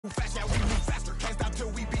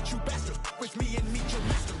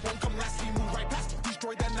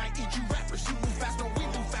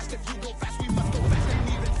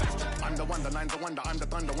lines of wonder, I'm the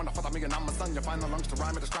thunder. When I fuck me and I'm a son, you find the lungs to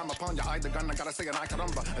rhyme and describe upon you. I the gun, I gotta say an I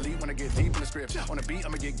caramba. Elite when I get deep in the script. On the beat,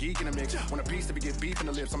 I'ma get geek in the mix. When a piece, if you get beef in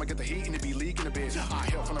the lips, I'ma get the heat and it be leaking a bitch. I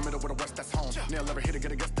hail from the middle with a west, that's home. Nail ever hit it,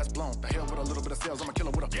 get a guess, that's blown. The hell with a little bit of sales, I'ma kill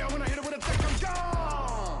it with a yeah. When I hit it with a tech, I'm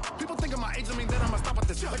gone. People think of my age, I mean that I'ma stop at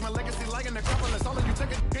this. Like my legacy, like an Necropolis. All of you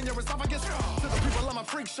take it in your esophagus. To the people, I'm a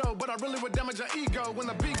freak show, but I really would damage your ego when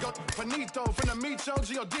the beat go finito. From the meat show,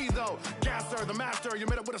 G.O.D. though. Gasser, the master, you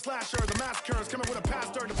made it with a slasher. The massacre is coming with a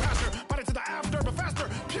pastor. The pastor, fight it to the after, but faster.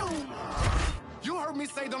 Pew! You heard me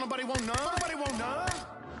say, don't nobody want none. Nobody want none.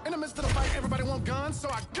 In the midst of the fight, everybody want guns, so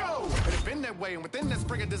I go. And it's been that way, and within that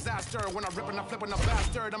spring of disaster. When I rip and I flip and I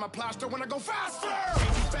bastard, I'm a plaster when I go faster. Can't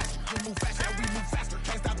move faster, you move faster, we move faster.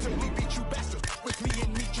 Can't stop till we beat you bastard. With me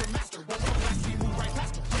and meet your master. Won't come last, we move right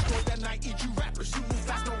past. Destroy that night, eat you rappers. You move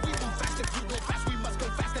faster, we move faster. If you go fast, we must go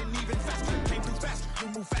fast and even faster. Can't move faster, you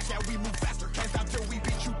move fast, yeah, we move faster. Can't stop till we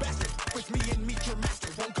beat you bastard. With me and meet your master.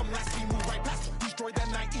 Won't come last, we move right past. Destroy that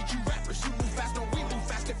night, eat you rappers. You move faster, we move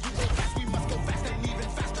fast. If you go fast, we must go fast and even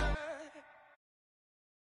faster.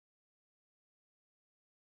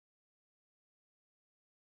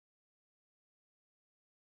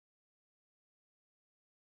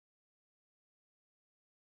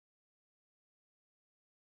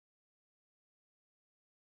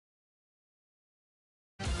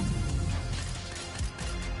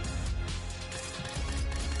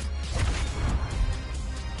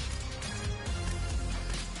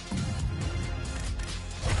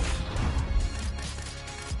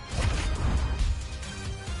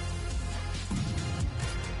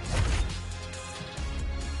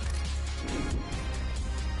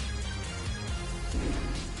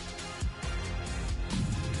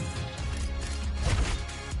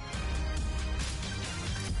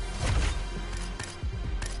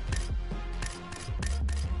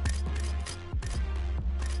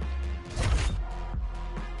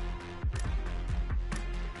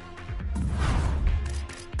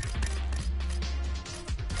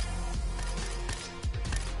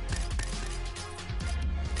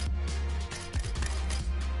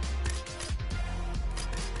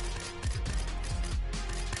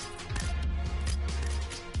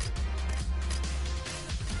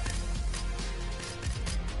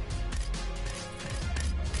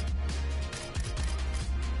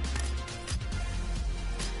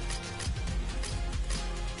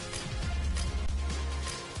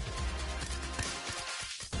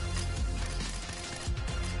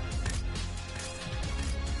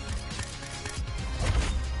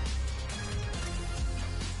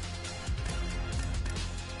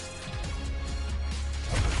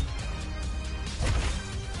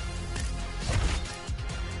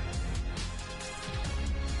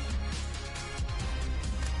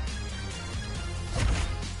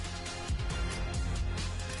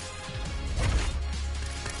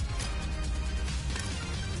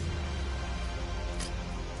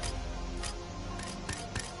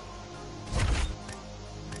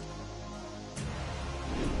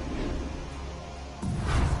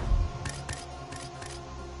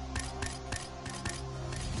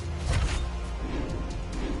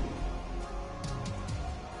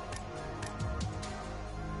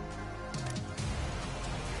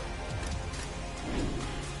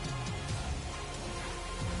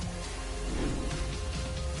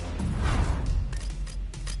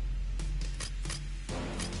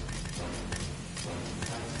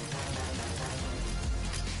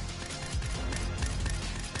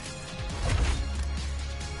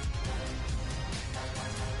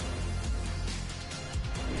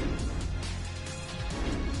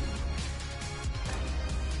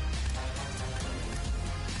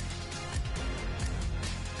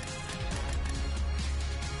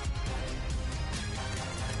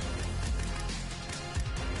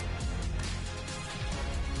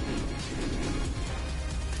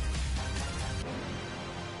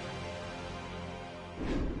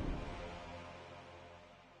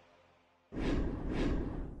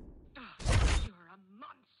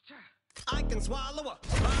 I can swallow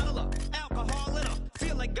a bottle of alcohol in her.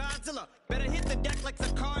 Feel like Godzilla. Better hit the deck like the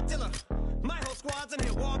car dealer. My whole squad's in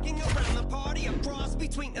here walking around the party. A cross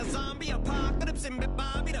between a zombie apocalypse and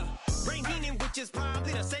Bobby the Brain Heenan, which is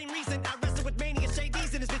probably the same reason I wrestle with mania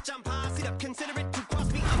shades in this bitch. I'm posse up. Consider it to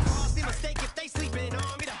cost me a costly mistake if they sleeping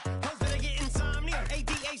on me. The hoes better get insomnia.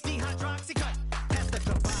 ADHD hydroxy cut. Pass the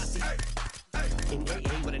capacity. In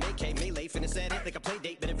AA with an AK melee, finna set it like a play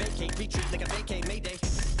date. Better vacate, retreat like a vacay Mayday.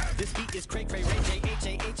 This beat is cray cray Ray J H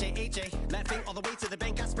A H A H A. Laughing all the way to the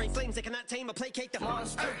bank. I spray spray flames that cannot tame or placate the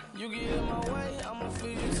monster. You get in my way, I'ma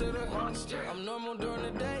feed you to the monster. I'm normal during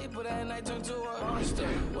the day, but at night turn to a monster.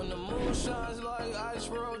 When the moon shines like ice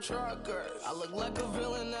road truckers, I look like a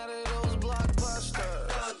villain out of those blockbusters.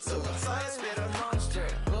 Godzilla, fire spitter, monster.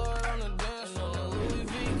 Blood on the dance floor, on the Louis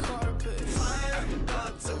V carpet. Fire,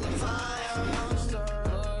 Godzilla, fire, monster.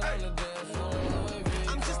 Blood on the dance floor, Louis V.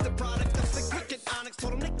 I'm just a product of the cricket onyx.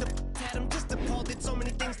 Told him Nick the had him just appalled. Did so many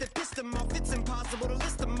things that pissed him off. It's impossible to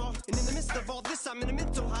list them all. And in the midst of all this, I'm in a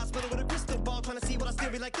mental hospital with a crystal ball, trying to see what I still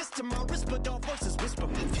be like this tomorrow. Whisper, dog voices whisper.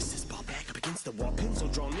 My fist is ball back up against the wall, pencil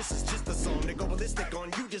drawn. This is just a song to go ballistic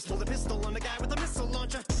on. You just pull a pistol on the guy with a missile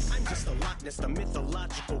launcher. I'm just a Loch Ness, the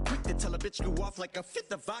mythological, quick to tell a bitch go off like a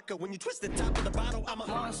fifth of vodka. When you twist the top of the bottle, I'm a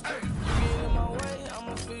monster. You get in my way,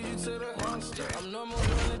 I'ma feed you to the monster. I'm normal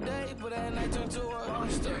during the day, but at night turn to a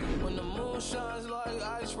monster. When the moon shines like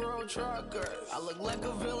ice road truckers, I look like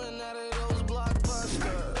a villain out of those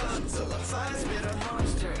blockbusters. Godzilla, fire spitter,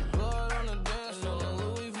 monster. Blood on the dance floor, on the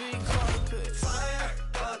Louis V carpet. Fire,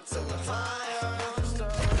 Godzilla, fire, monster.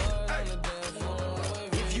 Blood on the dance floor, Louis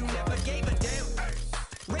V. If you never gave a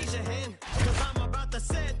damn, raise your hand, cause I'm about to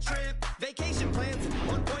set trip. Vacation plans,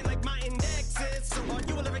 on point like my index is. So all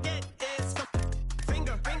you will ever get is some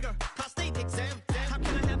finger, prostate exam. How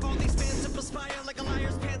can I have all these fans to perspire like a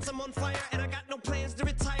liar's pants? I'm on fire and I got no plans to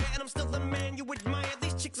retire. And I'm still the man you admire.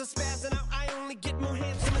 These chicks are spazzing out, I only get more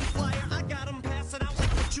handsome and flyer. I got them passing out like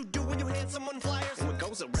what you do when you hand someone flyers. And what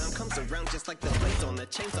goes around comes around just like the blades on the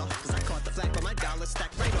chainsaw. Cause I caught the flag, but my dollar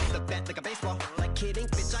stacked right off the bat like a baseball. Like kidding,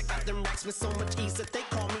 bitch, I got them racks with so much ease that they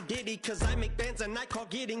call me Diddy. Cause I make bands and I call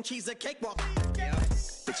getting cheese a cakewalk. Yeah,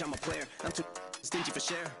 bitch, I'm a player, I'm too stingy for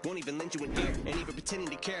share. Won't even lend you an ear, ain't even pretending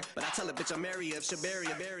to care. But I tell a bitch I'm area of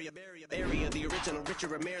Shabaria, area, the original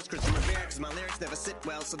Richard Ramirez, Christian Rivera. Cause my lyrics never sit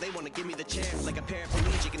well, so they wanna give me the chair. Like a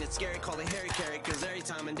paraplegic and it's scary, call it Harry Carry. Cause every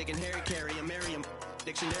time I'm digging Harry Carry, I'm Merriam.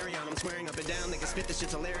 Dictionary on, I'm swearing up and down. Niggas spit, this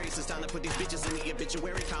shit's hilarious. It's time to put these bitches in the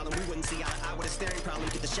obituary column. We wouldn't see eye to eye with a staring problem.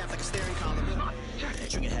 Get the shaft like a staring column.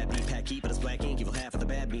 Trigger happy, pack heat, but it's black ink. Evil half of the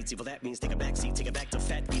bad meats. Evil that means take a backseat, take it back to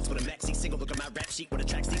fat beats with a maxi single. Look at my rap sheet. What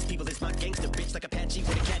attracts these people is my gangster bitch like Apache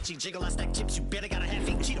with a catchy jiggle. I stack chips, you better got a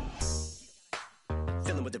half-eaten Cheeto.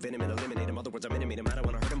 Fill him with the venom and eliminate him. Other words, I'm intimate him. I don't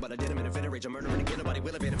wanna hurt him, but I did him in a fit of rage. I'm murdering again. Nobody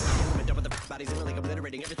will evade him. I'm done with the bodies in a lake,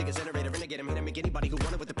 obliterating. Everything is iterator. Renegade him, hit him, make anybody who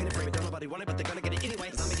want it with the pin and frame it. Don't nobody want it, but they're gonna get it anyway.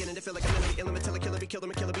 Cause I'm beginning to feel like I'm mentally ill. I'm a killer, be killed. I'm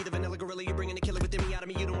a killer, be the vanilla gorilla. You're bringing the killer within me out of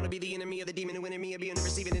me. You don't wanna be the enemy of the demon who in me. I'll be in the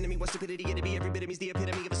receiving enemy. What stupidity it to be. Every bit of me's the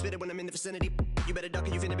epitome of a spitter when I'm in the vicinity. You better duck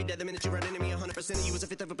or you finna be dead the minute you run into me. 100% of you is a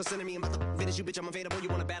fifth of a percent of me. I'm about to finish you, bitch. I'm available. You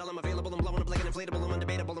wanna battle? I'm available. I'm blowing up like an inflatable. I'm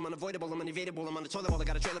undebatable. I'm unavoidable. I'm unevadable. I'm on the toilet bowl. I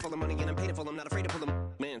got a trailer full of money and I'm paid for. I'm not afraid to pull them.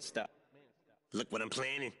 Man, stop. Look what I'm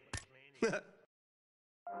planning.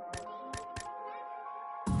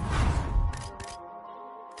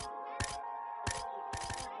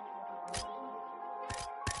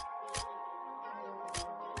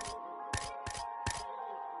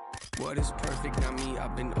 What is perfect, not me,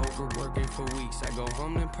 I've been overworking for weeks. I go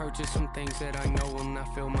home and purchase some things that I know will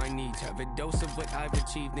not fill my needs. Have a dose of what I've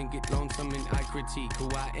achieved and get lonesome and I critique who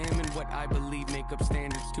I am and what I believe make up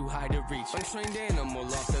standards too high to reach. Untrained animal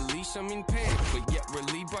off the leash, I'm in panic, but yet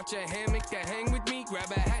relieved. Brought your hammock to hang with me, grab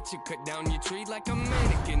a hatchet, cut down your tree like a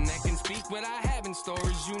mannequin that can speak. What I have in store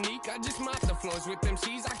is unique, I just mop the floors with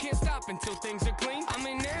MCs. I can't stop until things are clean. I'm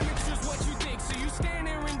an amateur's what you think, so you stand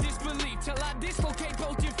there in disbelief till I dislocate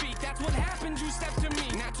both your feet. That's what happens, you step to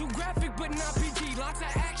me. Not too graphic, but not PG. Lots of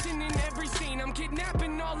action in every scene. I'm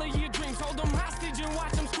kidnapping all of your dreams. Hold them hostage and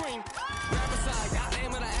watch them scream. Grab aside, I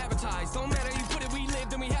am what I advertise. Don't matter, you put it, we live,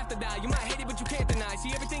 then we have to die. You might hate it, but you can't deny.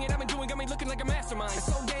 See, everything that I've been doing got me looking like a mastermind. It's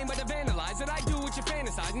so game, but I vandalize it. I do what you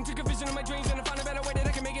fantasize. And took a vision of my dreams and I found a better way that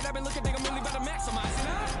I can make it. I've been looking, think I'm really about to maximize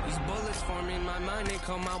it. These bullets form in my mind, they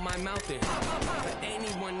come out my mouth. For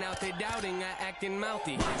anyone out there doubting, I acting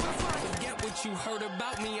mouthy. Forget what you heard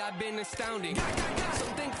about me, I've been astounding. So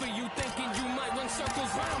think for you thinking you might run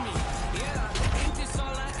circles round me. Yeah, ain't this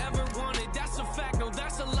all I ever wanted? That's a fact, no,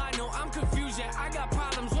 that's a lie. No, I'm confused, yeah, I got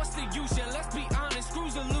problems, what's the use? Yeah, let's be honest,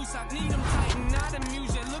 screws are loose, I need them tighten, not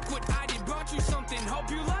amuse. Yeah, look what I did, brought you something, hope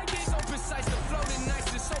you like it. So precise, the floating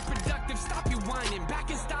nice, it's so productive, stop you whining.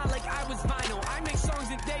 Back in style like I was vinyl, I make songs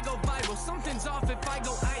that they go viral. Something's off if I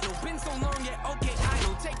go idle, been so long, yeah, okay,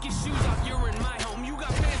 idle. Take your shoes off, you're in my home, you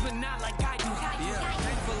got fans but not like I do. Yeah,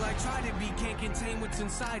 thankful I try to be, can't contain what's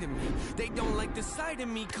inside of me. They don't like the sight of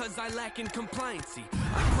me cause I lack in compliancy.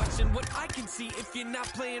 I question what I can see if you're not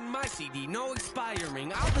playing my CD. No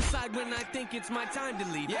expiring, I'll decide when I think it's my time to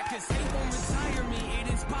leave. Yeah, cause hate won't retire me, it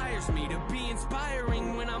inspires inspires me to be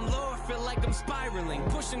inspiring. When I'm low, I feel like I'm spiraling.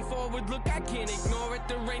 Pushing forward, look, I can't ignore it.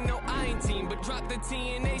 There ain't no I in team, but drop the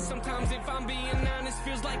TNA. Sometimes if I'm being honest,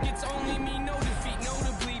 feels like it's only me. No defeat,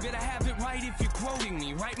 notably, but I have it right if you're quoting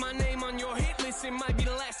me. Write my name on your hit list, it might be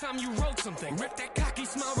the last time you wrote something. Rip that cocky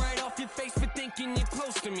smile right off your face for thinking you're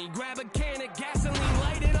close to me. Grab a can of gasoline,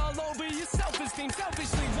 light it all over your self-esteem.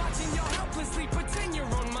 Selfishly watching you helplessly pretend you're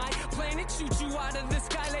on my planet. Shoot you out of the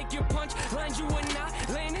sky like your punch lines you would not.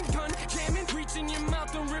 Landing gun, jamming, reaching your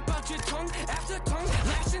mouth and rip out your tongue. After tongue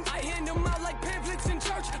lashing, I hand them out like pamphlets in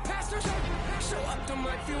church. Pastors show up to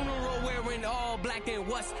my funeral wearing all black, and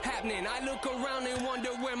what's happening? I look around and wonder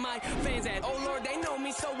where my fans at. Oh Lord, they know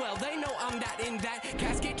me so well, they know I'm not in that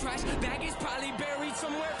casket. Trash bag is probably buried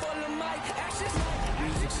somewhere full of my ashes.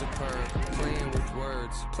 Music superb, playing with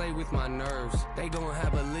words, play with my nerves. They gon'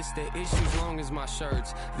 have a list of issues long as my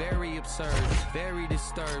shirts. Very absurd, very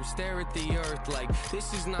disturbed. Stare at the earth like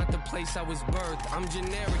this is not the place I was birthed. I'm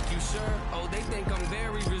generic, you sure? Oh, they think I'm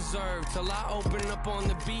very reserved till I open up on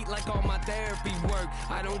the beat like all my therapy work.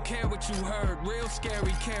 I don't care what you heard, real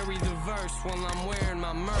scary. Carry the verse while I'm wearing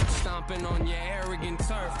my merch, stomping on your arrogant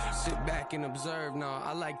turf. Sit back and observe. Nah,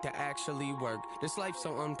 I like to actually work. This life's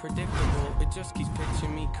so unpredictable, it just keeps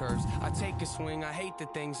pitching me curves. I take a swing, I hate the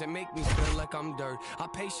things that make me feel like I'm dirt. I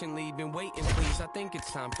patiently been waiting, please, I think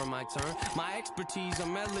it's time for my turn. My expertise are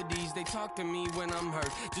melodies, they talk to me when I'm hurt.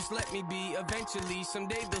 Just let me be, eventually,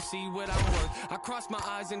 someday they'll see what I'm worth. I cross my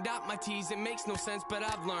I's and dot my T's, it makes no sense, but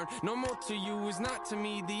I've learned normal to you is not to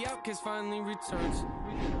me. The outcast finally returns.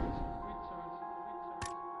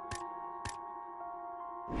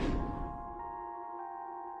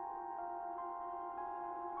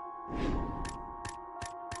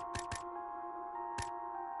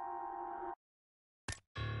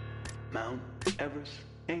 Mount Everest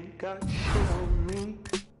ain't got shit on me.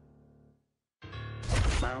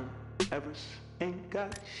 Mount Everest ain't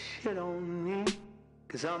got shit on me.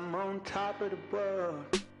 'Cause I'm on top of the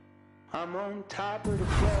world. I'm on top of the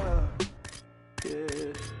world.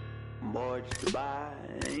 Yeah. Mortgage Dubai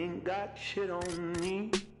ain't got shit on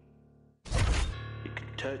me. You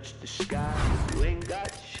can touch the sky, but you ain't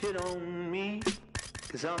got shit on me.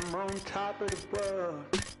 'Cause I'm on top of the world.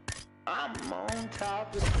 I'm on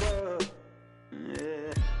top of the world.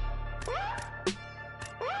 Yeah.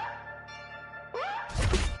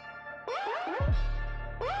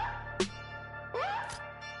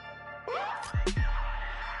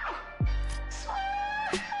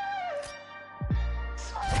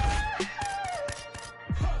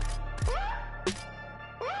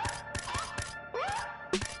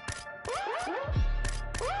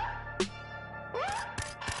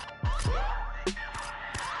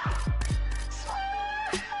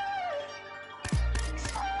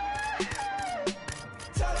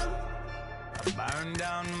 Burn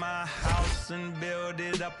down my house and build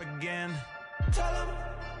it up again. Tell 'em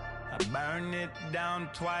I burn it down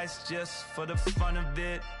twice just for the fun of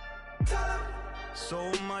it. Tell 'em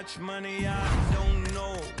so much money I don't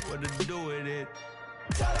know what to do with it.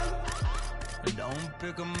 Tell 'em I don't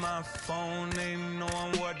pick up my phone, ain't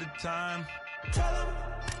knowing what the time. Tell 'em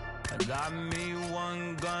I got me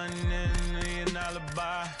one gun and an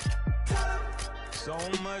alibi. Tell 'em so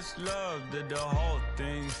much love that the whole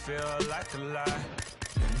thing feel like a lie.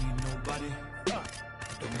 Don't need nobody.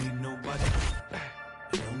 Don't need nobody.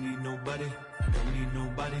 I don't need nobody. I don't need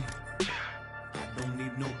nobody. I don't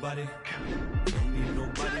need nobody. Don't need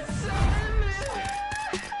nobody.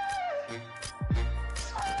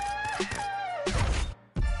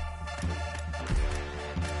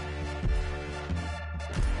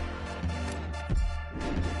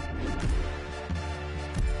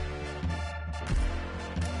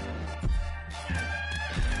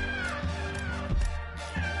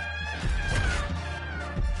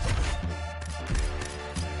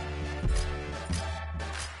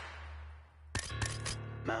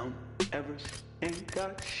 Mount Everest ain't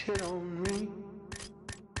got shit on me.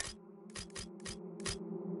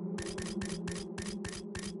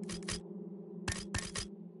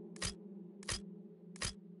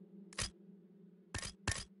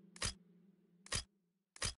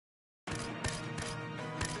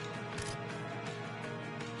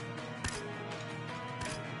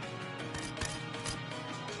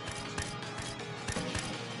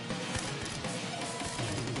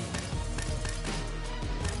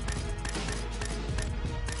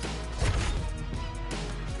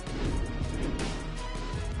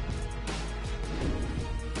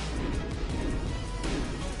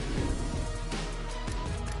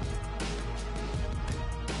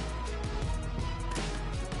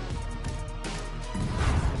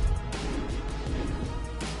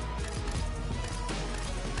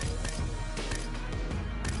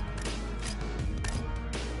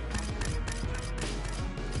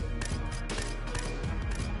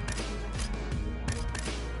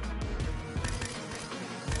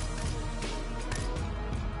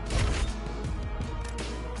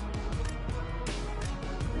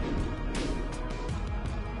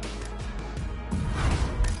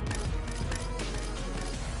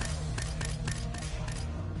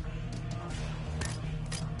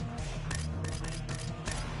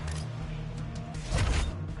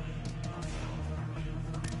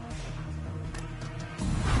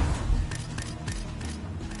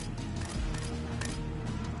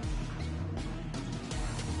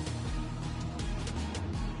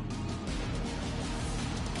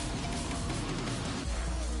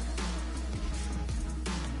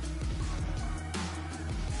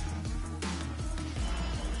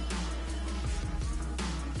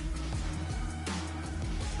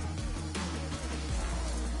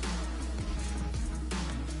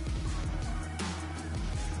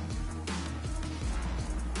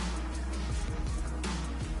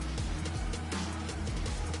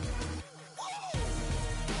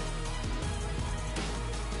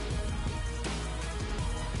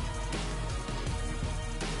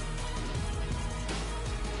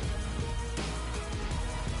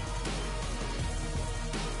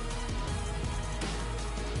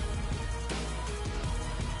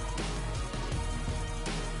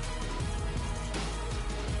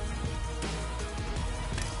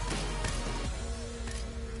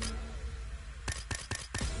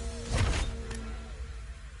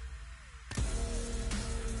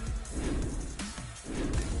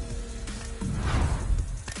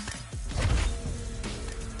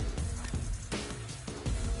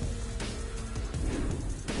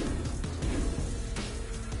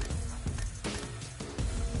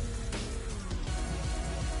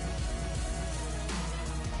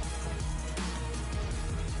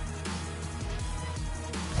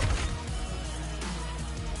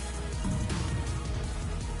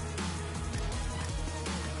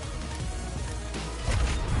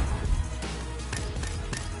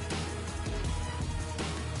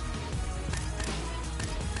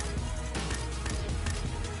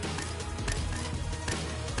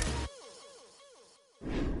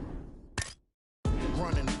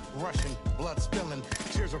 running, rushing, blood spilling,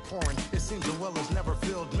 tears are pouring. It seems the well is never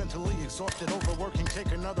filled. Mentally exhausted, overworking,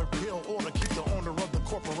 take another pill, or to keep the owner of the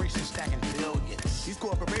corporation stacking billions. These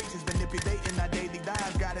corporations manipulating our daily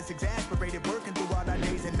lives, got us exasperated, working throughout our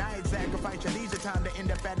days and nights. Sacrifice your leisure time to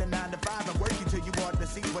end up at a 9 to 5 and working till you want to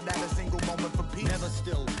see without a single moment for peace. Never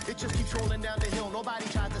still, it just keeps rolling down the hill. Nobody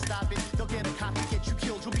tries to stop it. They'll get a copy, get you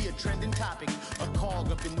killed. You'll be a trending topic, a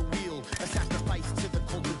cog up in the wheel, a sacrifice to the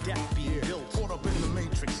cult of death being built. Caught up in the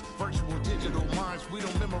matrix, virtual digital minds. We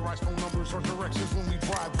don't memorize phone numbers or directions when we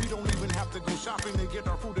drive. We don't even have to go shopping to get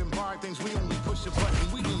our food and buy things. We only push a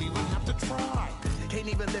button. We don't even have to try. Can't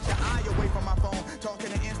even lift the eye away from my phone.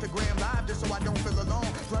 Talking to Instagram live just so I don't feel alone.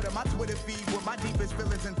 Flooding my Twitter feed with my deepest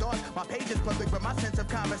feelings and thoughts. My page is public, but my sense of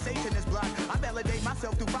conversation is blocked. I validate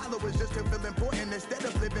myself through followers just to feel important. Instead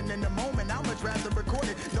of living in the moment, I'd much rather record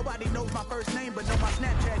it. Nobody knows my first name, but know my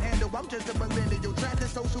Snapchat handle. I'm just a millennial, trapped in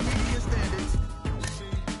social media standards.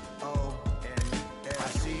 I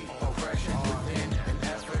see oppression within an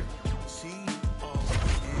effort. C-O-N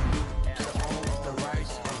to own the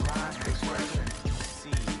rights of my expression.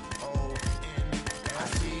 C-O-N I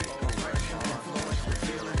see oppression influence the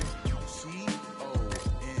feeling.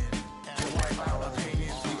 C-O-N to wipe out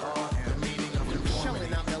opinions. We are the meaning of conformity.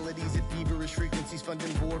 Shelling out melodies at feverish frequencies,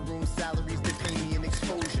 funding boardroom salaries that pay me an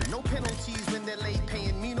exposure. No penalties when they're late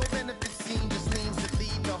paying me. No benefits seen, just means that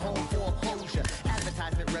lead to home foreclosure.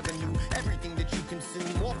 Advertisement revenue, everything that you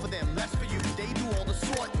consume. More for them, less for you. They do all the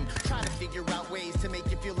sorting. Try to figure out ways to make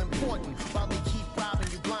you feel important while they keep robbing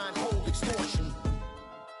you blind, hold extortion.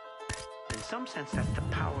 In some sense, that's the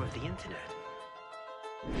power of the internet.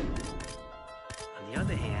 On the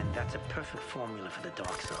other hand, that's a perfect formula for the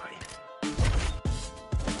dark side.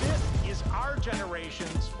 This is our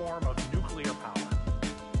generation's form of nuclear power.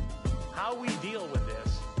 How we deal with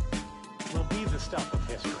this will be the stuff of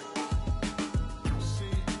history.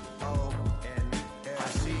 I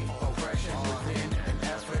see oppression within an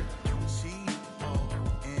effort.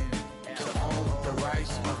 C-O-N to own the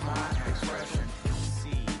rights of my expression.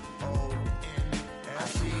 C-O-N I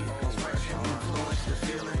see oppression influence the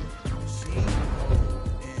feeling.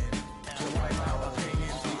 C-O-N to wipe out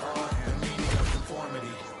opinions. We are the meaning of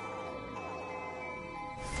conformity.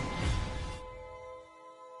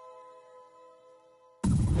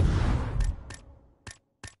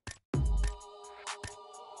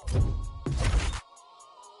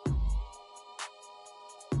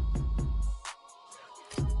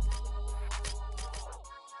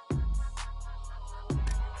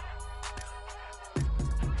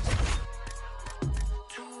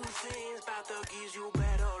 You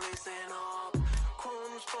better listen up.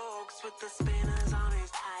 Chrome spokes with the spinners on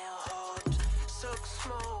his tire hubs. Suck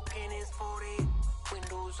smoke in his 40,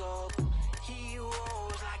 windows up. He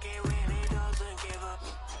rolls like it really doesn't give up.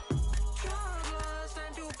 Drug lust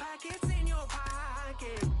and 2 packets in your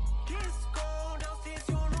pocket. Disco dust is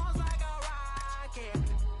your nose like a rocket.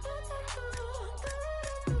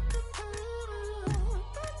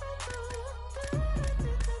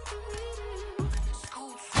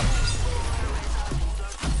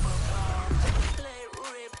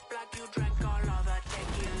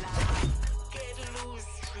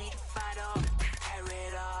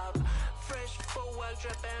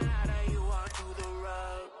 Dripping out of you onto the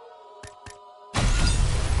road.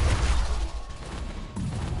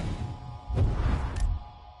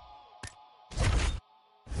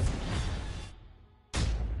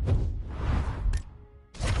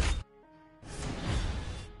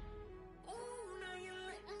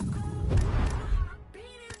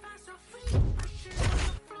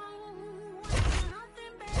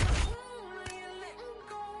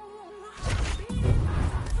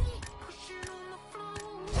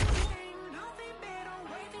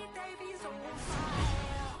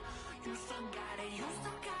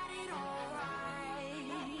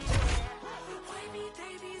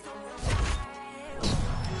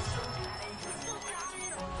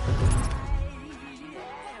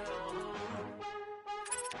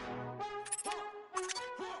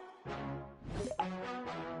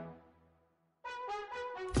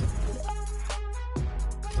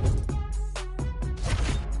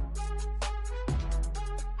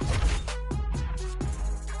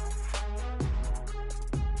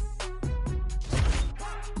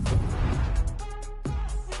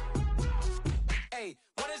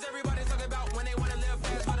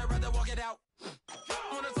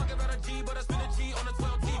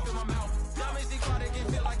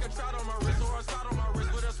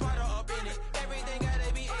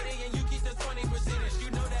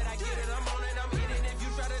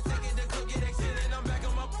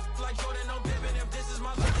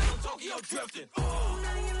 drifting. Oh,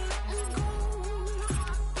 now you're letting go.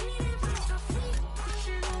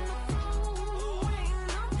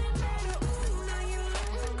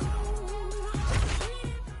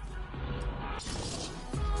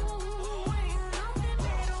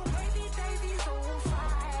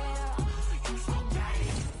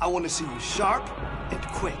 I want to see you sharp and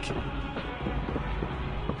quick.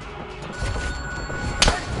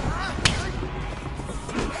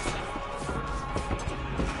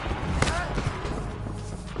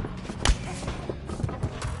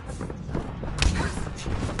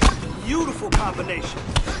 Beautiful combination.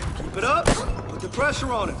 Keep it up, put the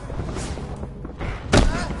pressure on him.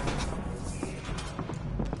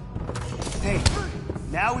 Hey,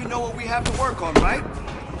 now we know what we have to work on, right?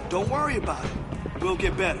 Don't worry about it. We'll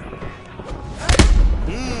get better.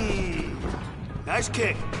 Nice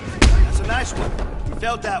kick. That's a nice one. You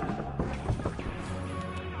felt that one.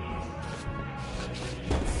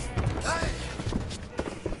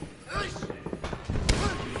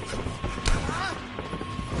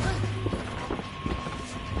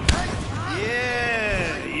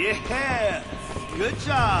 Yeah. Good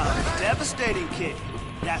job. Devastating kick.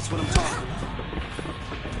 That's what I'm talking about.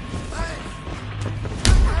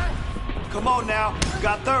 Come on now. You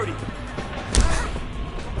got 30.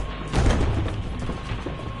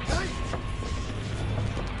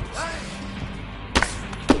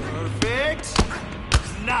 Perfect.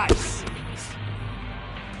 Nice.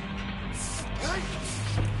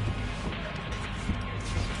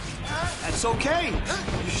 That's okay.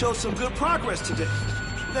 You showed some good progress today.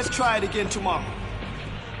 Let's try it again tomorrow.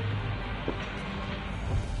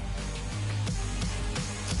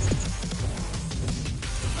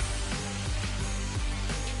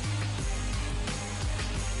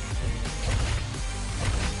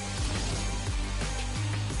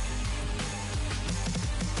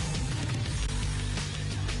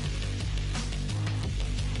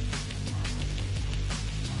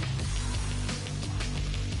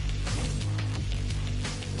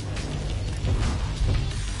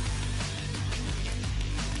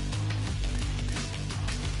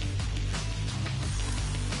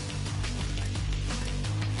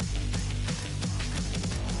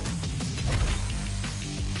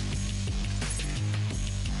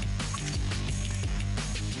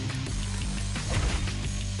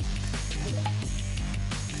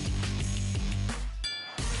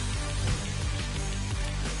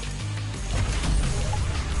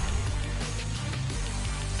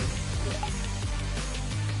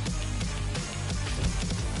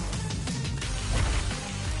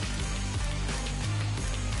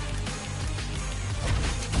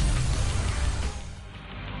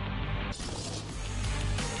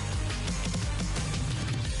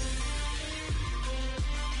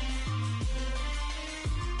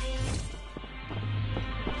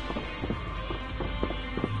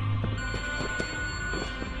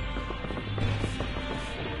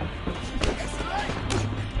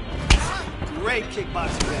 Great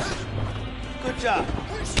kickboxing match. Good job.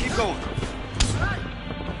 Keep going.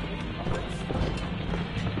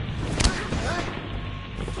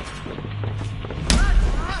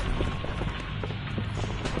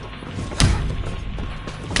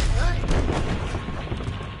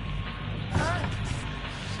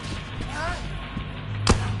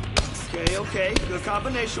 Okay. Good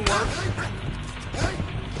combination work.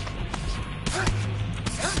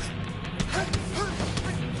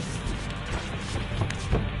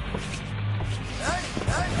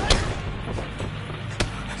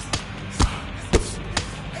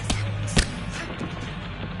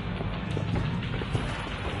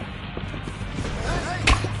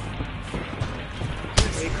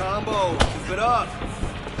 Combo, keep it up.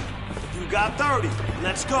 You got 30.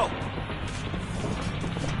 Let's go.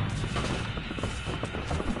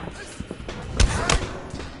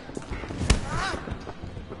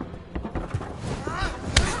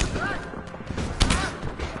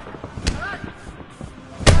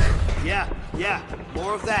 Yeah,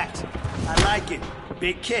 more of that. I like it.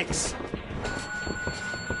 Big kicks.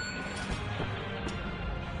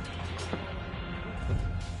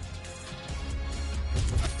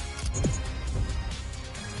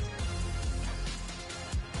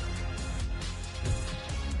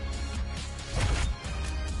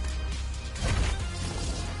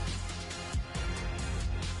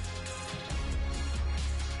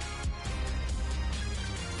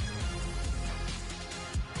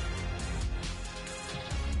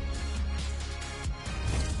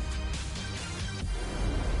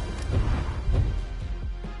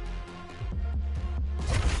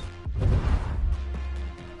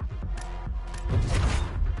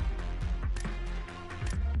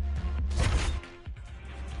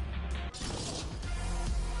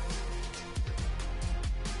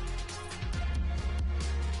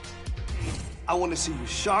 I want to see you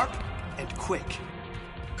sharp and quick.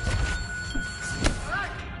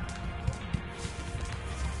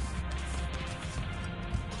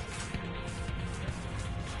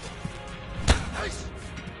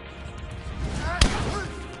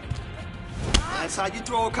 That's how you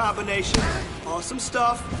throw a combination. Awesome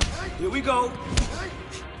stuff. Here we go.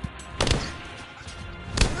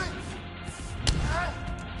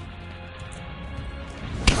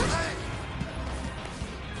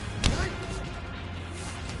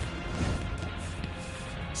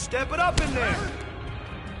 Step it up in there.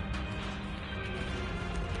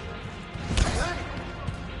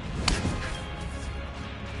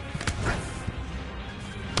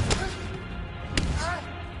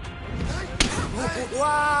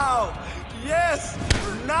 Wow! Yes!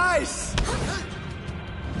 Nice!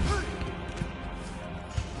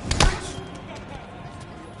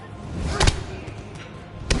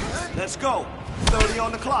 Let's go. 30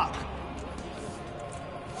 on the clock.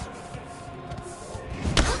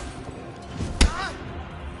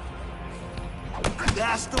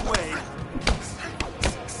 That's the way.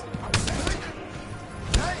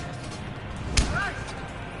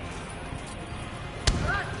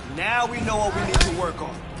 Now we know what we need to work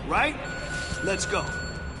on, right? Let's go.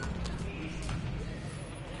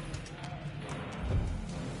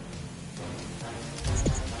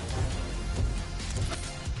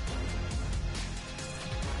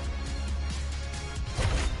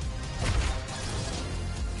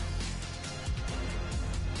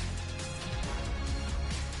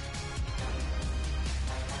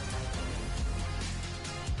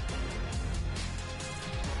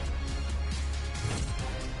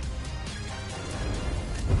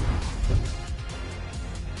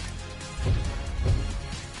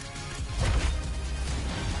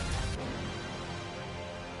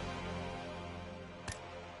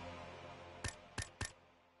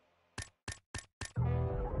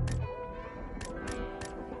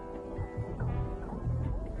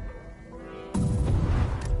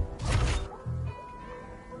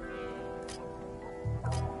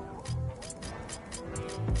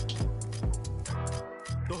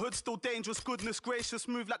 Still dangerous, goodness gracious,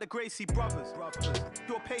 move like the Gracie brothers.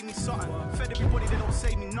 You'll pay me something, fed everybody, they don't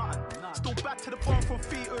say me nothing. Still back to the bone from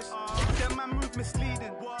fetus, them man move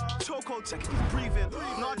misleading. Choco check he's breathing,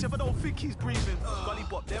 nah Jeff I don't think he's breathing. Golly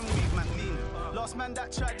bop, them weave man leaning. Last man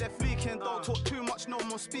that tried left leaking, don't talk too much, no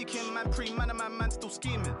more speaking. Man pre-man, man still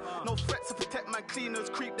scheming. No threats to protect man cleaners,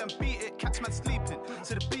 creep them beat it, catch man sleeping.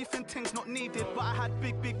 So the beefing thing's not needed, but I had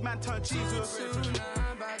big man turn Jesus.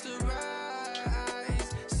 About to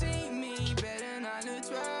rise, see me better not to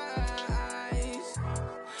twice.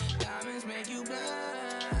 Diamonds make you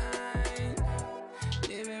blind,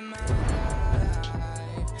 living my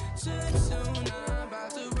life. Too soon, I'm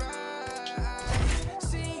about to rise.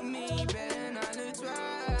 See me better not to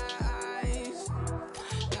twice.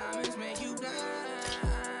 Diamonds make you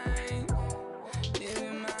blind,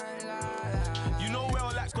 living my life. You know where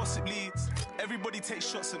all that gossip leads. Everybody takes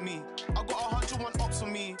shots at me. I got 101 ops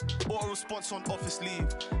on me, or a response on office leave.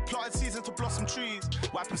 Planted season to blossom trees,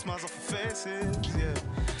 wiping smiles off your faces, yeah.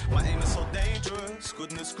 My aim is so dangerous,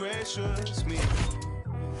 goodness gracious me.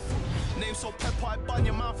 Name so pepper, I bun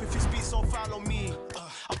your mouth if you speak so foul on me.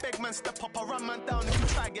 I beg man step up, I run man down if you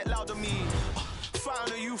try get loud on me. Fight on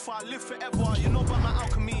the youth, I live forever, you know about my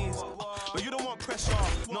alchemies. But you don't want pressure,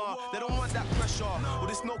 no, they don't want that pressure. Well,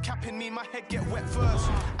 there's no cap in me, my head get wet first.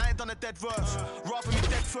 I ain't done a dead verse, rather me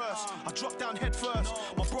dead first. I drop down head first.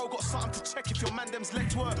 My bro got something to check if your man them's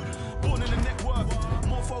legs work. Born in the network,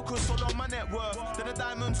 more focus all on my net worth than the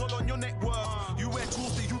diamonds all on your neck worth. You wear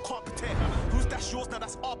tools that you can't protect. Who's that's yours, now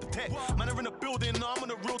that's architect. Man are in a building, now I'm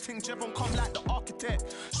on a real thing, Jevon come like the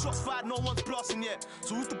architect. Shots fired, no one's blasting yet.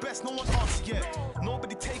 So who's the best, no one answered yet.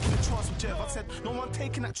 Nobody taking a chance with Jev. I said, no one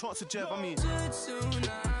taking that chance with Jev, I mean. Too soon,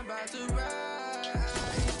 I'm about to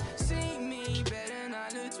rise. See me better not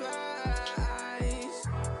to twice.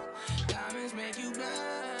 Diamonds make you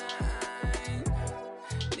blind,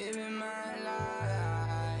 living my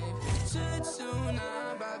life. Too soon,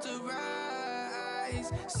 I'm about to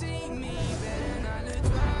rise. See me better not to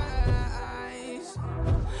twice.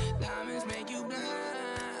 Diamonds make you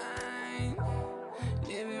blind,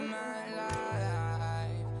 living my life.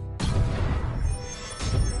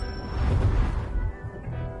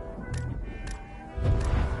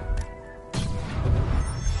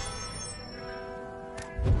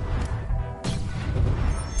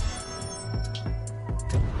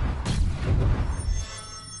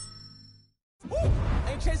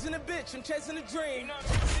 Ain't chasing a bitch, I'm chasing a dream.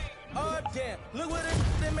 Oh damn, look what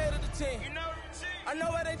they made of the team. I know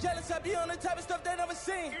why they jealous, I be on the type of stuff they never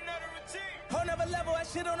seen. Whole never level, I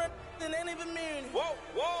shit on her, then ain't even mean. Whoa,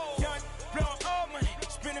 whoa, young, blowing all money,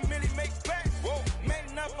 spend a million, make it back. Whoa,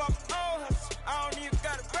 made enough off my own hustle, I don't even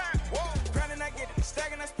gotta rap. Whoa, grinding, I get it,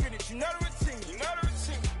 stacking, I spin it, you know the routine. You know the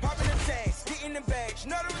routine. Popping the tags, getting the bags,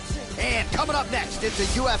 you know the routine. And coming up next, it's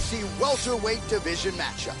a UFC welterweight division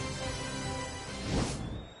matchup.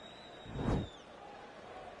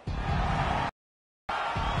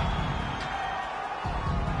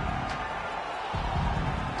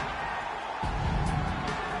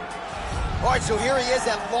 All right, so here he is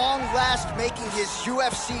at long last making his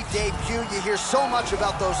UFC debut. You hear so much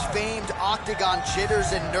about those famed octagon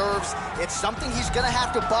jitters and nerves. It's something he's going to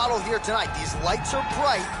have to bottle here tonight. These lights are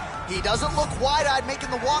bright. He doesn't look wide-eyed making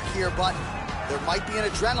the walk here, but there might be an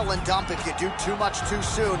adrenaline dump if you do too much too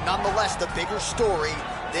soon. Nonetheless, the bigger story,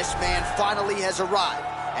 this man finally has arrived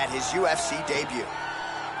at his UFC debut.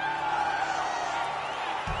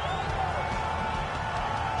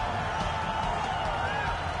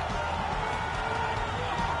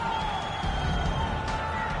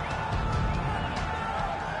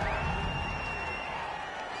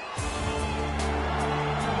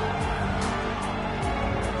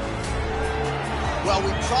 Well,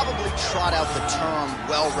 we probably trot out the term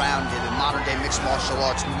well-rounded in modern-day mixed martial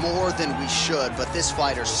arts more than we should, but this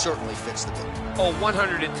fighter certainly fits the bill. Oh,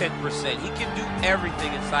 110%. He can do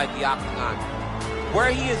everything inside the octagon. Where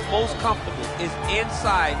he is most comfortable is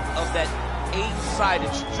inside of that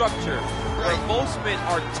 8-sided structure where most men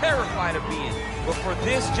are terrified of being. But for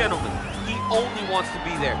this gentleman, he only wants to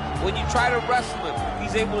be there. When you try to wrestle him,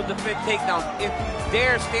 he's able to defend takedowns. If you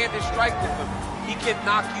dare stand and strike with him, he can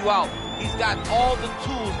knock you out. He's got all the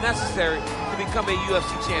tools necessary to become a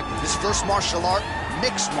UFC champion. His first martial art,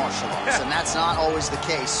 mixed martial arts, and that's not always the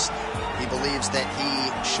case. He believes that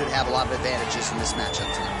he should have a lot of advantages in this matchup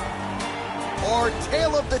tonight. Our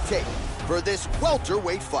tale of the tape for this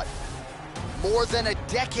welterweight fight. More than a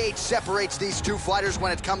decade separates these two fighters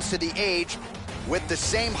when it comes to the age, with the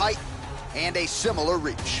same height and a similar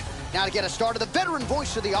reach. Now to get us started, the veteran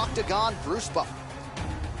voice of the octagon, Bruce Buffer.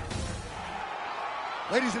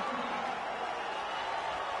 Ladies and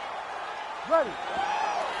ready.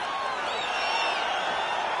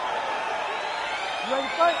 You ready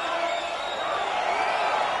to fight?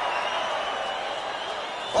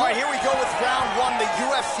 All right, here we go with round one. The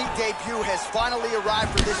UFC debut has finally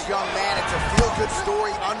arrived for this young man. It's a feel-good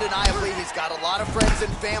story, undeniably. He's got a lot of friends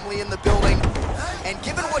and family in the building. And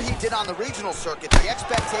given what he did on the regional circuit, the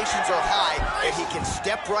expectations are high that he can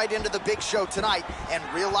step right into the big show tonight and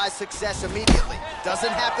realize success immediately.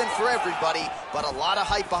 Doesn't happen for everybody, but a lot of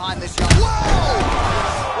hype behind this young man. Whoa!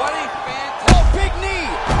 What a fantastic... Oh, big knee!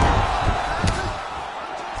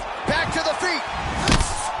 Back to the feet.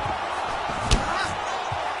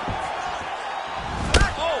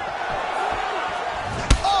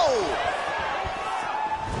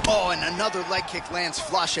 Oh, and another leg kick lands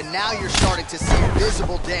flush, and now you're starting to see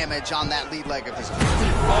visible damage on that lead leg of his own.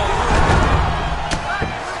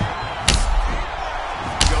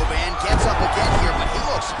 Jovan gets up again here, but he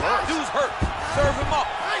looks hurt. Dude's hurt. Serve him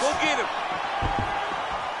up. Go get him.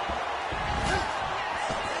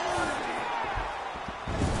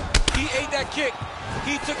 He ate that kick.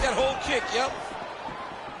 He took that whole kick, yep.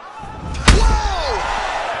 Whoa!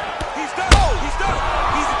 He's done. Oh, he's done.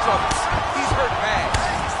 He's in trouble. He's hurt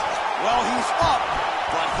bad. Well, he's up,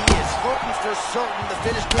 but he is hurting for certain. The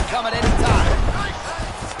finish could come at any time.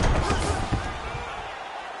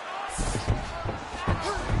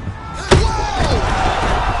 Whoa!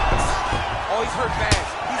 Oh, he's hurt bad.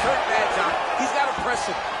 He's hurt bad, John. He's got to press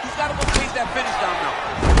him. He's got to go chase that finish down now.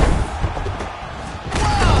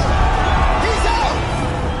 Wow! He's out!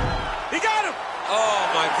 He got him! Oh,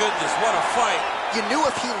 my goodness, what a fight. You knew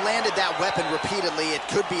if he landed that weapon repeatedly, it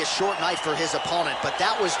could be a short night for his opponent, but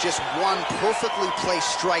that was just one perfectly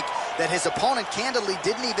placed strike that his opponent candidly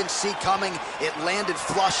didn't even see coming. It landed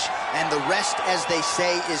flush, and the rest, as they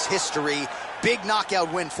say, is history. Big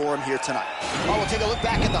knockout win for him here tonight. Oh, we'll take a look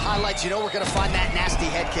back at the highlights. You know we're going to find that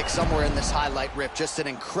nasty head kick somewhere in this highlight rip. Just an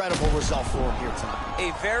incredible result for him here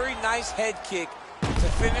tonight. A very nice head kick to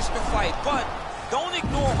finish the fight, but don't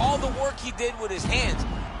ignore all the work he did with his hands.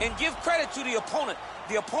 And give credit to the opponent.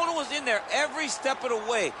 The opponent was in there every step of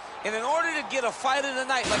the way. And in order to get a fight of the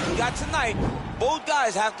night like we got tonight, both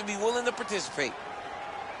guys have to be willing to participate.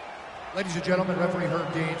 Ladies and gentlemen, referee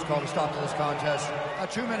Herb Dean's called a stop to this contest at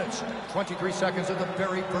 2 minutes, 23 seconds of the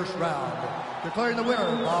very first round. Declaring the winner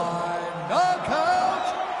by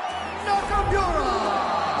knockout, Nakamura!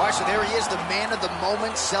 All right, so there he is, the man of the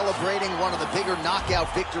moment, celebrating one of the bigger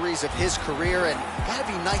knockout victories of his career. And gotta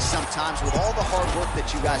be nice sometimes with all the hard work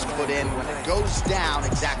that you guys put in when it goes down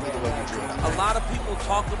exactly the way you drew it up. A lot of people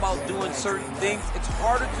talk about doing certain things. It's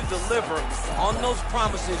harder to deliver on those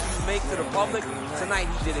promises you make to the public. Tonight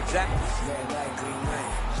he did exactly.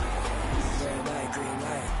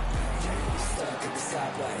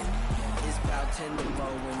 His about 10 to 4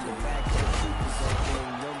 when the back of the coupe is open.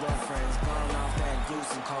 Your girlfriend's gone off that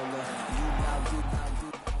goose and cola. You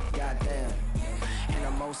goddamn. And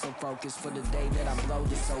I'm also focused for the day that I blow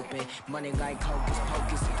this open. Money like hocus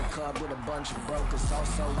pocus at the club with a bunch of brokers.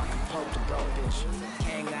 Also, I can poke the broke bitch.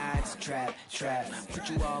 Hang eyes, trap. Put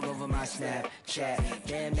you all over my Snapchat.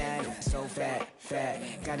 Damn that, so fat.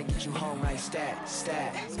 Gotta get you home like stat.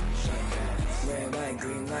 Red light,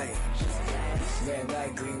 green light. Red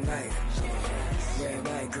light, green light. Red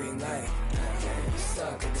light, green light.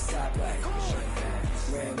 Stuck at the stoplight.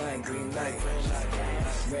 Red light, green light.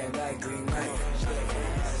 Red light, green light.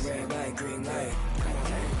 Red light, green light.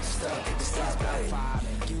 Stuck at the stoplight.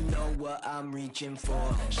 You know what I'm reaching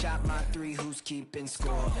for. Shot my 3, who's keeping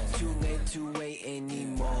score? Too late to wait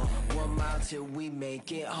anymore. 1 mile till we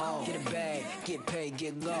make it home. Get a bag, get paid,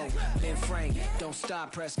 get low. Ben Frank, don't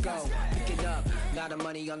stop, press go. Pick it up, lot of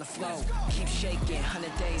money on the flow. Keep shaking,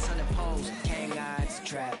 100 days, 100 pose. Hang eyes,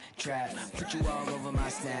 trap. Put you all over my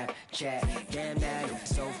Snapchat. Damn that,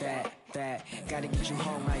 so fat. Gotta get you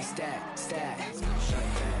home like stat.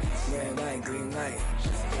 Red light, green light.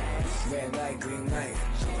 Red light, green light.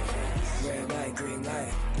 Red light, green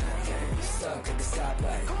light. Stuck at the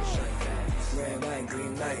stoplight. Red light,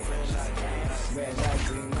 green light. Red light,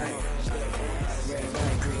 green light. Red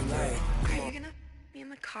light, green light. Are you gonna be in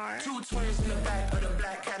the car? 2 twins in the back of the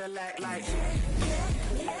black Cadillac, like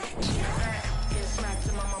get smacked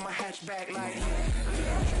in my mama hatchback, like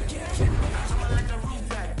I'ma let the roof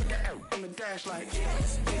back, put the L on the dash, like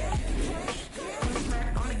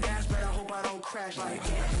smack on the gas, but I hope I don't crash, like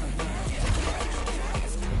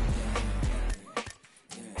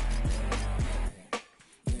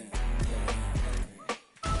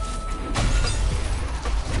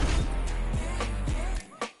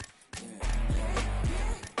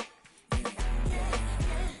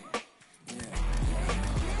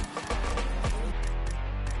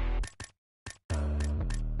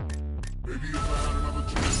Maybe if I had another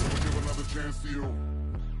chance, I would give another chance to you.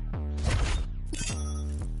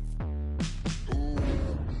 Ooh.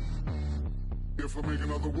 If I make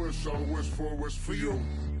another wish, I'll wish for a wish for you.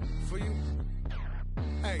 For you.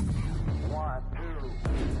 Hey. 1,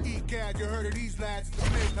 2. E-Gad, you heard of these lads. It's the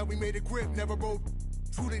myth, how we made a grip, never rode.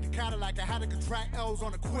 True to the Cadillac, I had to contract L's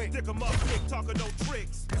on a quick. Stick 'em up, quick, talking no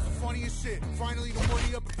tricks. It's the funniest shit. Finally, the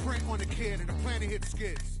money up and print on the kid, and the planet hit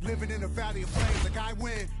skids. Living in a valley of flames, like I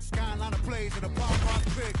win. Skyline of blaze, and a bomb rock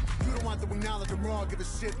pick. You don't want to acknowledge I'm raw, give a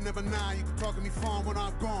shit, never nine. You can talk to me fun when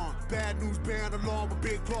I'm gone. Bad news bearing along with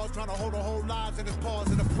big claws, trying to hold our whole lives in his paws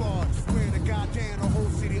and applause. Swear to goddamn, the whole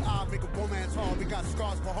city odd, make a romance hard. We got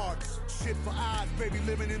scars for hearts, shit for eyes, baby,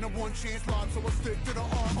 living in a one chance lot, so I stick to the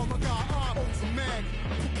art. Oh my god, I'm over mad.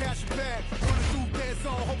 Cash it back, running through dead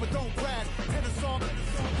zone, hope it don't crash. Hit a song,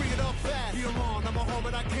 bring it up fast. Be alone, I'ma hold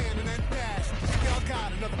what I can and then dash. Y'all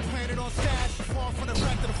got another planet on stash. Far from the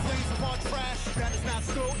wreck of the flames of our trash. That is not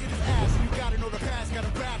so, it is ash. You gotta know the past, gotta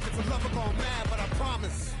rap. It's a lover gone mad, but I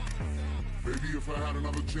promise. Maybe if I had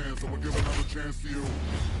another chance, I would give another chance to you.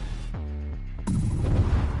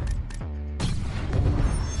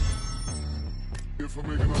 If I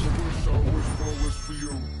make another wish, I'll wish for a wish for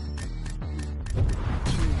you. Put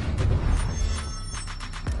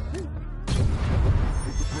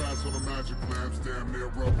the brass on the magic lamps, damn near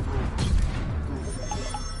rub through.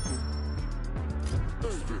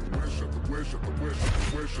 Spit wish after wish after wish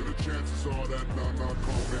after wish, and the chances are that none not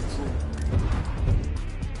coming true.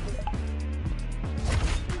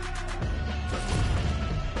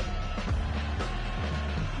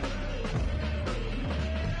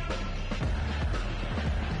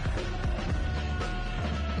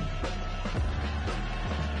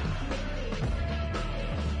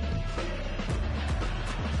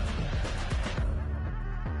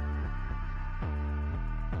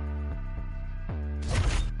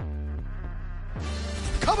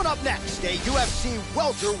 Coming up next, a UFC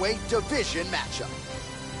welterweight division matchup.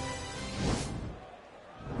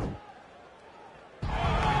 Are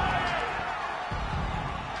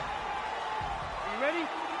you ready?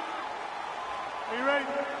 Are you ready?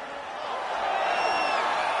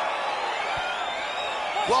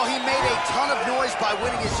 Well, he made a ton of noise by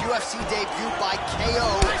winning his UFC debut by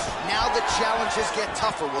KO. Now the challenges get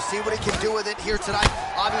tougher. We'll see what he can do with it here tonight.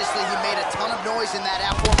 Obviously, he made a ton of noise in that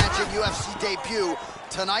aforementioned UFC debut.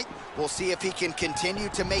 Tonight, we'll see if he can continue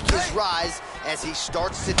to make his rise as he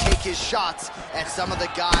starts to take his shots at some of the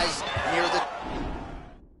guys near the...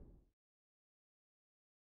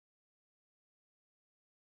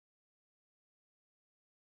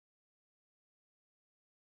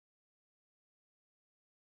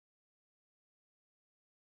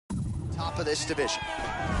 top of this division.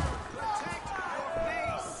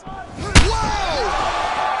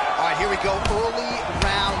 go early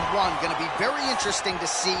round one. Going to be very interesting to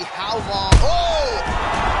see how long. Oh!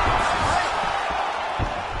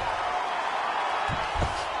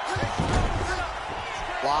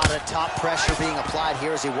 A lot of top pressure being applied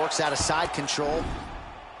here as he works out of side control.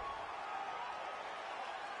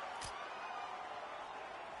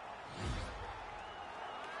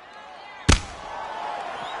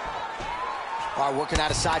 All right, working out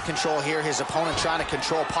of side control here. His opponent trying to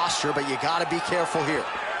control posture, but you got to be careful here.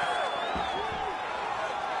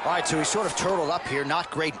 All right, so he's sort of turtled up here. Not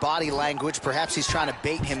great body language. Perhaps he's trying to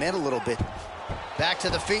bait him in a little bit. Back to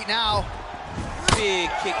the feet now. Big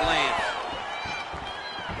kick lands.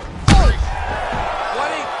 What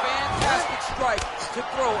a fantastic strike to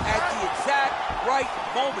throw at the exact right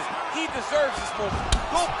moment. He deserves this moment.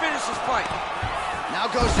 Go finish his fight. Now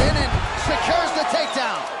goes in and secures the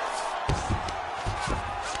takedown.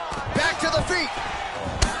 Back to the feet.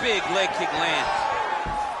 Big leg kick lands.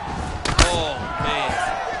 Oh, man.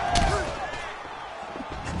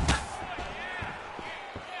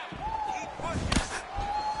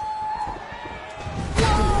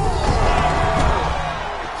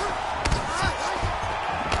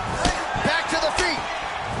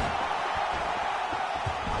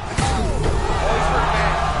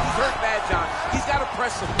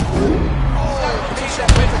 Press him. Unbelievable.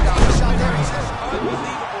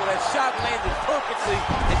 That shot landed perfectly,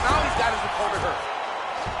 and now he's got his opponent hurt.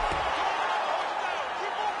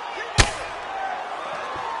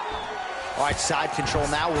 All right, side control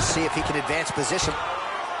now. We'll see if he can advance position.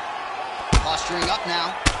 Posturing up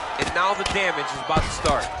now. And now the damage is about to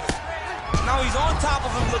start. Now he's on top of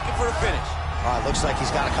him looking for the finish. All right, looks like he's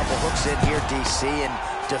got a couple hooks in here, DC, and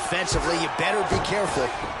defensively, you better be careful.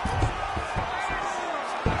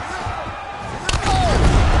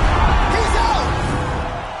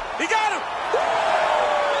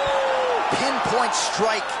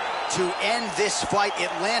 Strike to end this fight.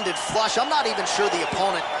 It landed flush. I'm not even sure the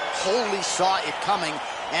opponent wholly saw it coming,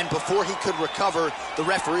 and before he could recover, the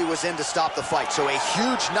referee was in to stop the fight. So a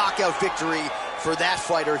huge knockout victory for that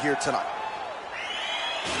fighter here tonight.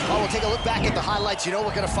 Oh, we'll take a look back at the highlights. You know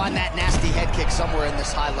we're going to find that nasty head kick somewhere in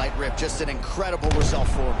this highlight rip. Just an incredible result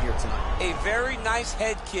for him here tonight. A very nice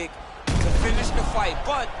head kick to finish the fight,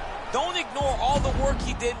 but don't ignore all the work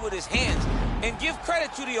he did with his hands, and give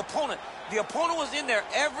credit to the opponent. The opponent was in there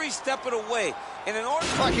every step of the way. And in order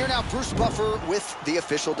to... Right here now, Bruce Buffer with the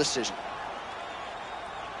official decision.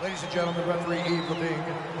 Ladies and gentlemen, referee Yves Levine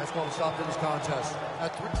has called a stop to this contest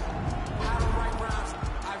at 3. I don't write rhymes,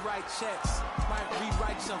 I write checks. Might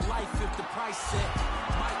rewrite your life if the price set.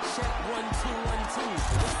 Might check 1, 2, 1, 2.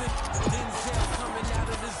 It's the Denzel coming out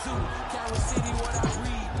of the zoo. Carol City, what I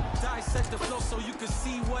read. Dissect the flow so you can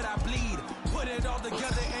see what I bleed. Put it all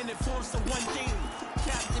together and it forms to one thing.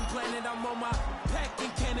 Captain Planet, I'm on my packing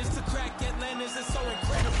cannons to crack Atlantis. It's so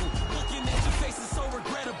incredible. Looking at your face is so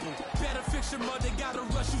regrettable. Better fix your mother, gotta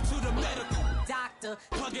rush you to the medical doctor.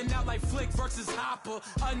 Plugging out like Flick versus Hopper.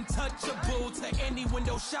 Untouchable to any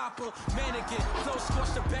window shopper. Mannequin, flow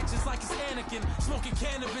scorched the benches like it's Anakin. Smoking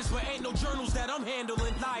cannabis, but ain't no journals that I'm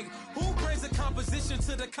handling. Like, who brings a composition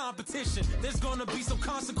to the competition? There's gonna be some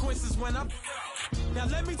consequences when I'm... Now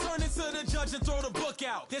let me turn it to the judge and throw the book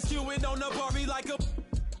out. This skewing on the Barbie like a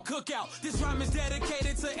cookout. This rhyme is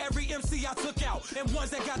dedicated to every MC I took out, and ones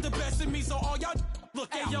that got the best of me, so all y'all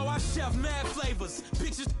look out. Hey, yo, I chef mad flavors.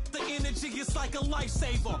 Bitches, the energy is like a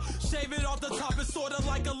lifesaver. Shave it off the top, it's sorta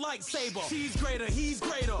like a lightsaber. She's greater, he's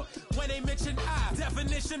greater. When they mention I,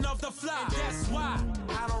 definition of the fly. And that's why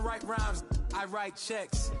I don't write rhymes, I write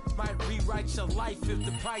checks. Might rewrite your life if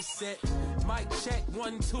the price set. Might check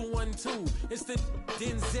 1, 2, 1, 2. It's the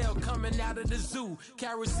Denzel coming out of the zoo.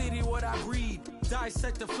 Carol City, what I breed.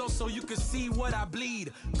 Dissect the flow so you can see what I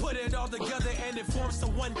bleed. Put it all together and it forms to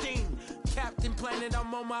one thing. Captain Planet,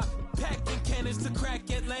 I'm on my packing cannons to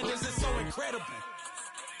crack Atlantis. It's so incredible.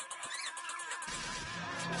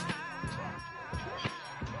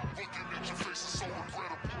 Looking at your face is so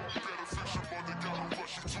incredible. Better fix your mother, gotta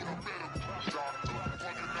rush you to the medical doctor.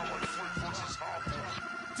 Plugging out like Flick versus Hopper.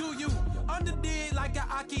 Do you understand like an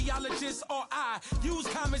archaeologist, or I use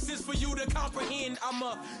common sense for you to comprehend?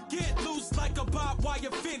 I'ma get loose like a barbed wire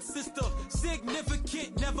fence. It's the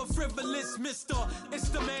significant, never frivolous mister. It's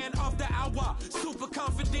the man of the hour, super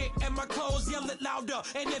confident, and my clothes yell it louder.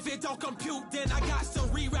 And if it don't compute, then I got to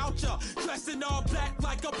reroute ya. Dressed in all black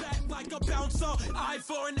like a bouncer. Eye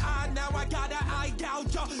for an eye, now I got an eye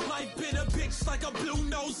gouger. Life been a bitch like a blue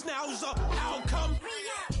nose schnauzer. Outcome,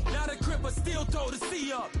 not a cripper, still still throw the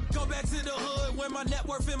C up. Go back to the hood where my net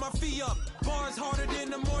worth and my fee up. Bars harder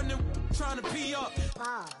than the morning, trying to pee up.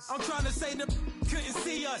 I'm trying to say the couldn't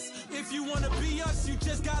see us. If you wanna be us, you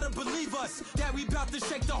just gotta believe us. That we bout to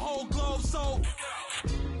shake the whole globe, so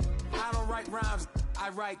I don't write rhymes, I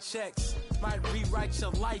write checks. Might rewrite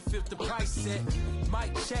your life if the price set.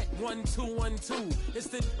 Might check 1 2 1 2. It's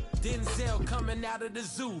the Denzel coming out of the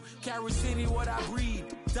zoo. Carry City, what I breed.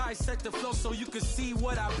 Dissect the flow so you can see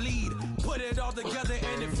what I bleed. Put it all together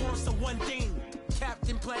and it forms the one thing.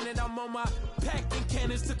 Captain Planet, I'm on my packing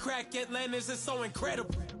cannons to crack Atlantis. It's so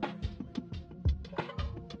incredible.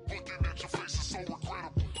 Looking at your face is so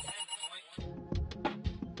regrettable.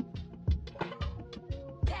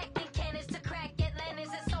 Packing cannons to crack Atlantis.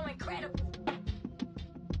 It's so incredible.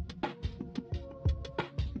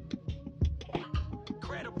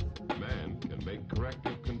 Man can make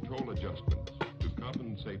corrective control adjustments to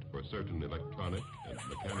compensate for certain electronic and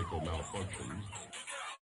mechanical malfunctions.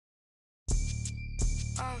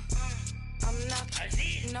 I'm not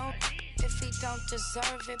no if he don't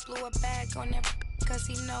deserve it. Blew a bag on that cause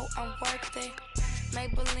he know I'm worth it.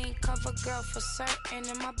 Maybelline cover girl for certain,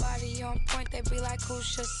 and my body on point. They be like,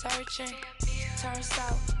 who's just searching? Turns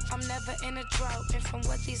out I'm never in a drought, and from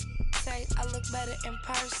what these say, I look better in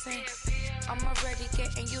person. I'm already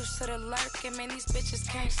getting used to the lurking. Man, these bitches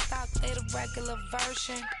can't stop, they the regular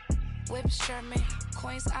version. Whips German,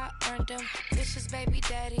 coins I earned them. Bitches baby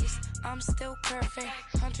daddies, I'm still curving.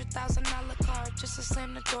 $100,000 car just to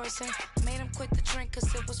slam the doors in. Made him quit the drink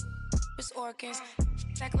cause it was his organs.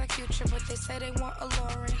 Act like Future, but they say they want a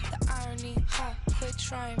Lauren. The irony, quit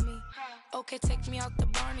trying me. Okay, take me out the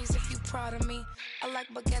Barneys if you proud of me. I like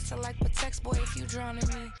baguettes, I like Patex, boy, if you drowning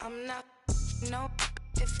me. I'm not, no,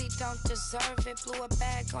 if he don't deserve it. Blew a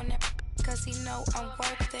bag on that cause he know I'm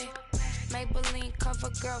worth it. Maybelline cover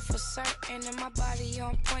girl for certain, and my body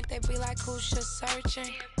on point. They be like, who's just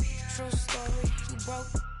searching? True story, you broke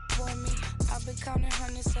for me. I've been counting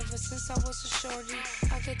hundreds ever since I was a shorty.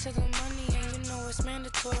 I get to the money and you know it's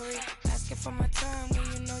mandatory. Asking for my time when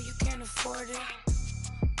you know you can't afford it.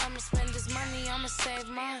 I'ma spend this money, I'ma save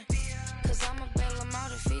mine. Cause I'ma bail him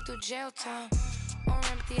out if he do jail time. Or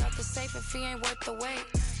empty out the safe if he ain't worth the wait.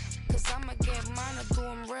 Cause I'ma get mine or do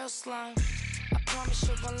him real slime. I promise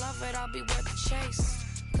you gon' love it, I'll be worth the chase.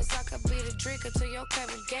 Cause I could be the drinker to your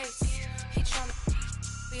Kevin Gates. He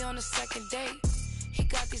tryna be on the second date. He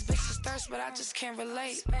got these bitches thirst, but I just can't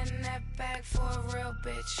relate. Spend that bag for a real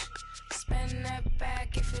bitch. Spend that bag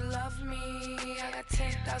if you love me. I got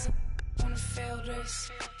 10,000 wanna feel this,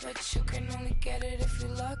 but you can only get it if you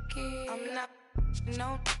lucky. I'm not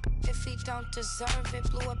no if he don't deserve it.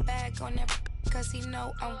 Blew a bag on that cause he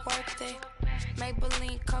know I'm worth it.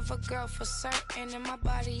 Maybelline cover girl for certain, and my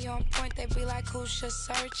body on point. They be like, who's just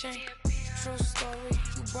searching? True story,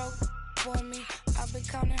 you broke for me. I've been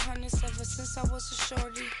counting hundreds ever since I was a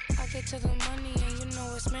shorty. I get to the money and you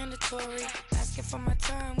know it's mandatory. Asking for my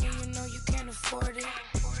time when you know you can't afford it.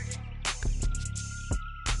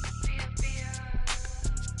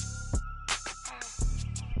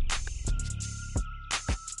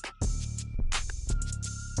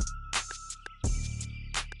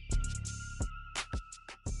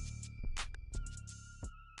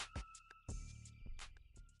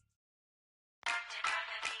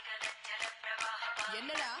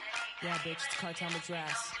 Yeah, bitch, it's Cartel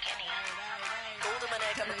Madras.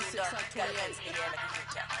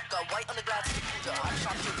 Got white on the glass, I'm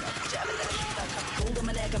sharpshooter. Gold on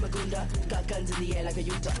my neck, I'm a gunda. Got guns in the air like a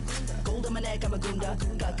Utah. Gold on my neck, I'm a gunda.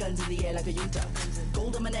 Got guns in the air like a Utah.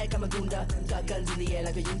 Gold on my neck, I'm a gunda. Got guns in the air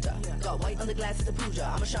like a Utah. Got white on the glass, it's a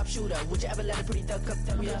Pooja. I'm a sharpshooter. Would you ever let a pretty thug come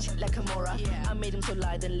tell me that shit like Kimura? I made him so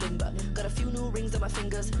lithe and limber. Got a few new rings on my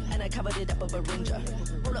fingers, and I covered it up with a ringer.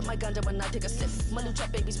 Roll up my ganja when I take a sip. My new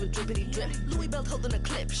chop babies with drippity drip. Louis belt holding a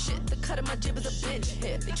clip. Shit, the cut of my jib is a bitch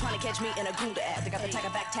hit. They tryna catch me in a gunda ass. I got the tiger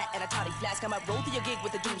back tat and a toddy flask. I might roll through your gig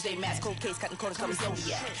with a doomsday mask. Cold case, cutting corners, coming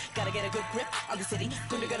Zodiac. Gotta get a good grip on the city.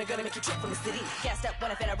 Gonna make you trip from the city. Gassed up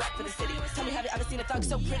when I fed I rap for the city. Tell me, have you ever seen a thug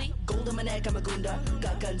so pretty? Gold on my neck, I'm a gunda.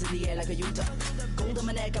 Got guns in the air like a Utah. Gold on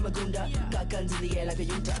my neck, I'm a gunda. Got guns in the air like a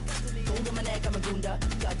Utah. Gold on my neck, I'm a gunda.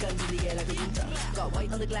 Got guns in the air like a Utah. Got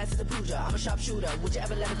white on the glass, it's a Pooja. I'm a sharpshooter. Would you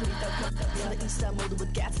ever let a pretty thug come? On the east side, molded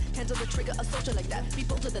with gas. Hands on the trigger, a soldier like that. Be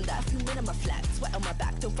bolder than that. Few men in my flat. Sweat on my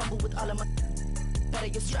back. Don't fumble with all of my. Better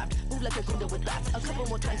get strapped, move like a gunda with bats. A couple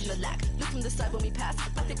more times in the lack. Look from the side when we pass.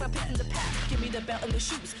 I think my pick in the pack. Give me the belt and the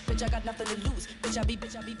shoes. Bitch, I got nothing to lose. Bitch, I be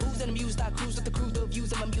booze and amused. I cruise with the crew, the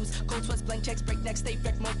views of my muse. Cold sweats, blank checks, break neck, stay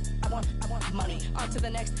wrecked mode. I want money. On to the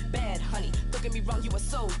next bad honey. Don't get me wrong, you are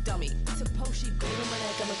so dummy. It's a poshi. Gold on my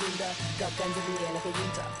neck, I'm a gunda. Got guns in the air like a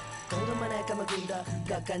Utah. Gold on my neck, I'm a gunda.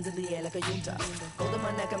 Got guns in the air like a Utah. Gold on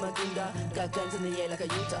my neck, I'm a gunda. Got guns in the air like a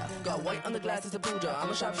Utah. Got white on the glass as a Buddha. I'm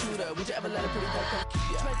a sharpshooter. Would you ever let a pretty girl come?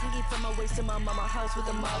 Try to eat from my waist to my mama house with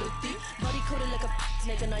a Model D. Body coated like a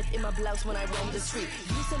snake, a knife in my blouse when I roam the street.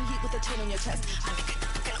 Use some heat with a chain on your chest.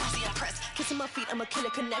 Uzi and press. Kissing my feet, I'm a killer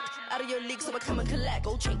connect. Out of your league, so I come and collect.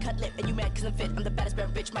 Gold chain, cut lip, and you mad cause I'm fit. I'm the baddest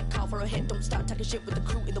bad bitch, might call for a hit. Don't stop talking shit with the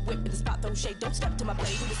crew in the whip. In the spot, throw shade. Don't step to my blade.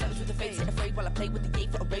 Who the savage with the face? Ain't afraid while I play with the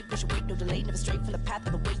gate for a rape. Push your weight, no delay, never straight from the path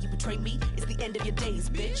of the way you betray me. It's the end of your days,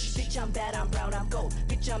 bitch. Bitch, I'm bad, I'm brown, I'm gold.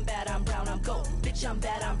 Bitch, I'm bad, I'm brown, I'm gold. Bitch, I'm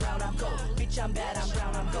bad, I'm brown, I'm gold. Bitch, I'm bad, I'm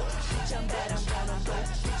brown, I'm gold. Bitch, I'm bad, I'm brown, I'm gold.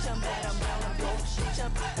 Bitch, I'm bad, I'm brown, I'm gold. Bitch,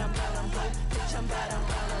 I'm bad, I'm brown, I'm gold. Bitch, I'm bad, I'm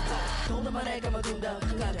brown, I'm gold. Gold on my neck, I'm a gunda.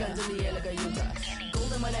 Got guns in the air like a Utah.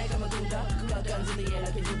 Gold on my neck, I'm a gunda. Got guns in the air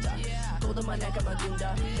like a Utah. Gold on my neck, I'm a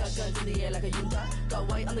gunda. Got guns in the air like a Utah. Got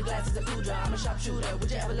white on the glass as a Buddha. I'm a sharpshooter.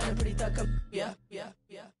 Would you ever let a pretty thug come? Yeah, yeah,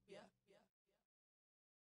 yeah.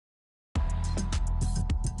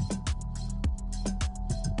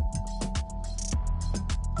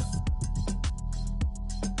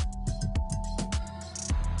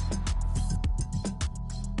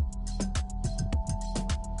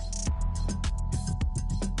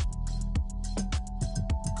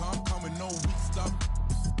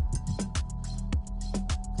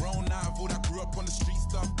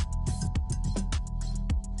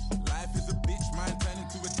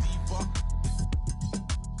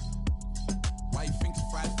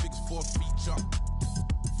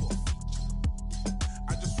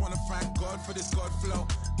 For this God flow,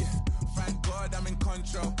 yeah. Thank God I'm in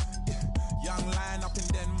control, yeah. Young lion up in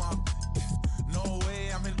Denmark, yeah. No way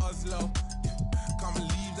I'm in Oslo, yeah. Can't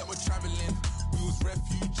believe that we're traveling. We was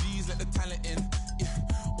refugees, let the talent in, yeah.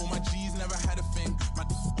 All my G's never had a thing.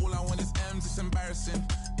 All I want is M's, it's embarrassing,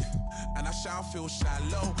 yeah. And I shall feel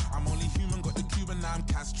shallow. I'm only human, got the Cuban, now I'm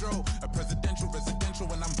Castro. A presidential, residential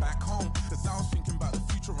when I'm back home. Cause I was thinking about the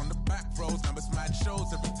future on the back roads. Now it's mad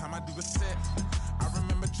shows every time I do a set. I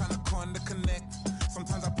remember trying to connect.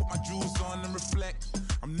 Sometimes I put my jewels on and reflect.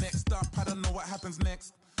 I'm next up, I don't know what happens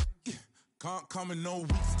next. Yeah. Can't come in no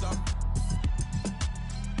weak stuff.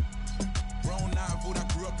 Grown out of all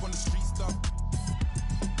that grew up on the street stuff.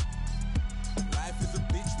 Life is a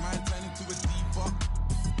bitch, mine turned into a diva.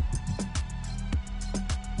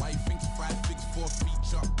 Why you think 5 fix for a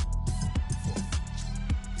feature?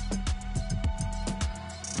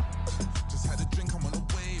 Just had a drink, I'm on a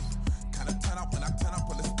wave. Kinda turn up when I turn up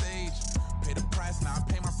on the stage. Pay the price, now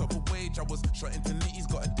I pay myself a wage. I was shot into nitties,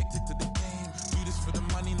 got addicted to the game. Do this for the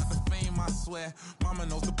money, not the fame, I swear. Mama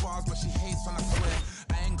knows the bars, but she hates when I swear.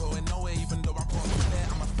 I ain't going nowhere, even though I can't compare.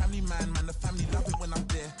 I'm a family man, the family love it when I'm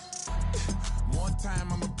there. More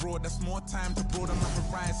time I'm abroad, that's more time to broaden my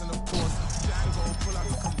horizon, of course. Django, pull out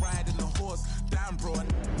like I'm riding a horse. Damn bro, I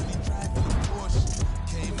be driving a Porsche.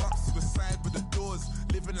 Came up, suicide with the doors.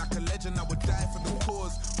 Living like a legend, I would die for the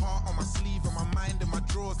cause. Heart on my sleeve and my mind in my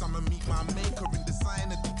drawers. I'ma meet my maker in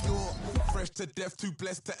design at the door. Fresh to death, too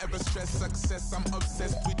blessed to ever stress success. I'm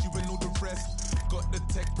obsessed with you and all the rest. Got the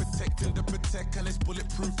tech protecting the protect, and it's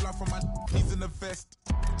bulletproof. Life on my knees in the vest.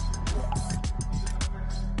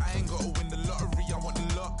 I ain't gotta win the lottery, I want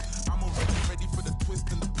the luck. I'm already ready for the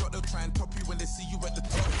twist and the plot. They'll try and top you when they see you at the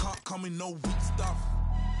top. Can't come in no weak stuff.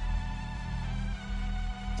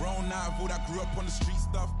 Grown out of all that grew up on the street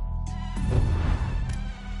stuff.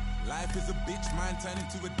 Life is a bitch, mine turned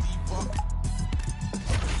into a diva.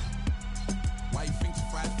 Why you think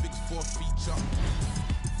 5 fix for a feature?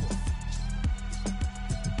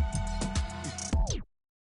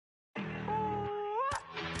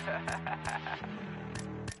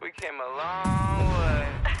 We came a long way.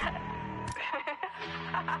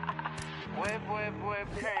 Whip,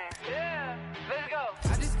 cream. Yeah, let's go.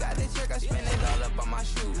 I just got this check, I spend it all up on my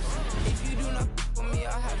shoes. If you do not with me,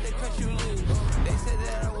 I'll have to cut you loose. They said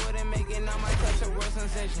that I wouldn't make it, now my touch a world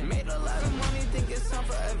sensation. Made a lot of money, think it's time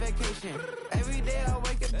for a vacation. Every day I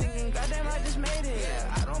wake up thinking, goddamn, I just made it.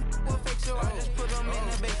 Yeah, I don't with fake, so I just put them in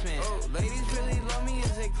the basement. Ladies really love me,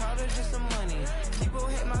 is it crowd or just some money? People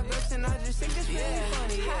hate my guts and I just think it's really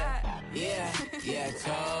funny. Yeah,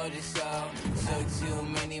 told you so. Took too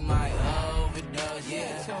many, my overdose.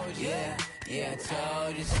 Yeah,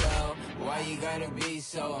 told you so. Why you gotta be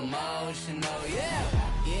so emotional? Yeah,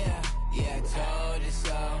 told you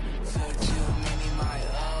so. Took too many, my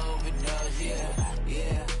overdose.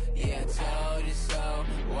 Yeah, told you so.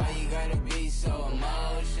 Why you gotta be so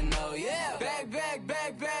emotional? Yeah,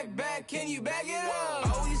 back, can you back it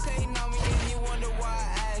up? Always hating on me and you wonder why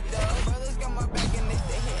I act up. Brothers got my back and they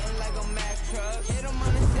stay hitting like a Mack truck. Hit them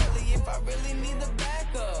on the celly if I really need the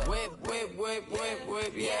backup. Whip,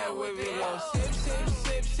 yeah, whip it up.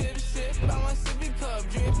 Sip, by my sippy cup.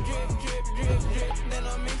 Drip, drip, drip, drip, drip. Then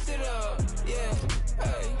I mix it up. Yeah,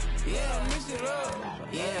 hey, yeah, mix it up.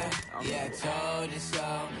 Yeah, yeah, I told you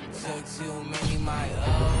so. Took too many, might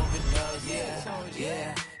overdose. Yeah,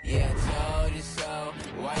 yeah, yeah, I told you so.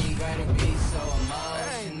 Why you gotta be so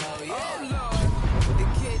emotional? Yeah, oh Lord, the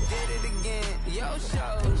kid did it again. Yo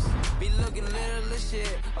shows be looking little as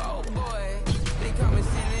shit. Oh boy, they caught me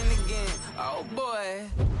sinning again. Oh boy,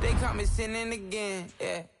 they caught me sinning again.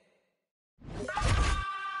 Yeah.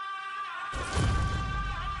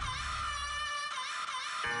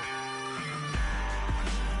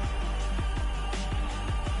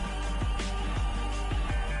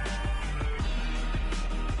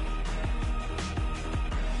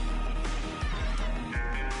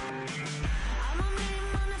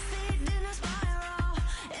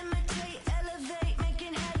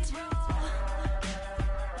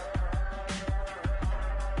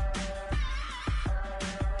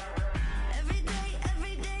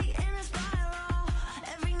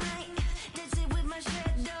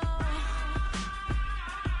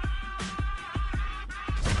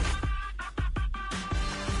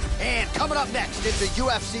 And coming up next is the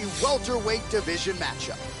UFC welterweight division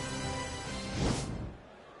matchup.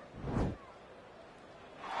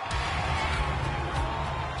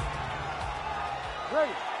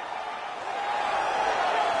 Ready.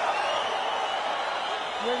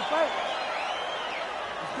 You ready to fight?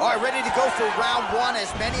 All right, ready to go for round one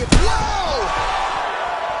as many of... Whoa!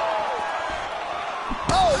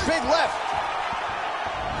 Oh, big left.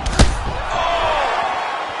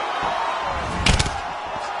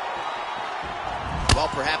 Well,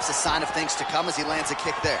 perhaps a sign of things to come as he lands a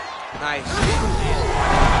kick there. Nice.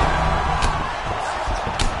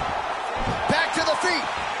 Back to the feet.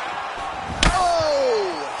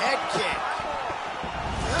 Oh, head kick.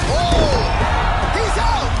 Oh, he's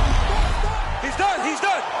out. He's done. He's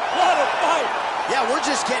done. What a fight. Yeah, we're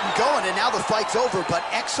just getting going, and now the fight's over, but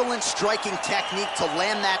excellent striking technique to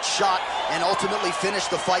land that shot and ultimately finish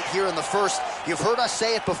the fight here in the first. You've heard us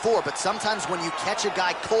say it before, but sometimes when you catch a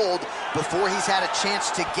guy cold before he's had a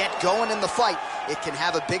chance to get going in the fight, it can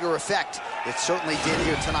have a bigger effect. It certainly did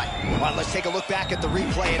here tonight. All right, let's take a look back at the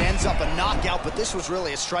replay. It ends up a knockout, but this was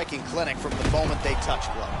really a striking clinic from the moment they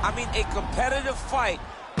touched blood. I mean, a competitive fight.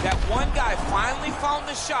 That one guy finally found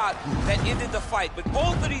the shot that ended the fight. But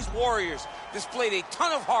both of these warriors displayed a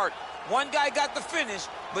ton of heart. One guy got the finish,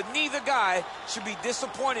 but neither guy should be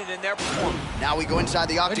disappointed in their performance. Now we go inside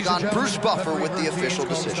the octagon. Bruce Buffer with the official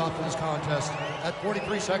decision. Stop for this contest at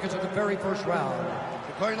 43 seconds of the very first round.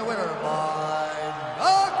 Declaring the winner by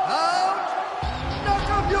knockout,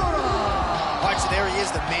 Nakamura. All right, so there he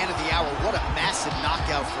is, the man of the hour. What a massive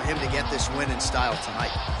knockout for him to get this win in style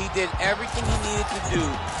tonight. He did everything he needed to do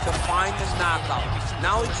to find the knockout.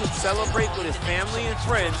 Now he can celebrate with his family and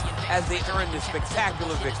friends as they earn this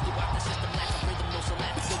spectacular victory.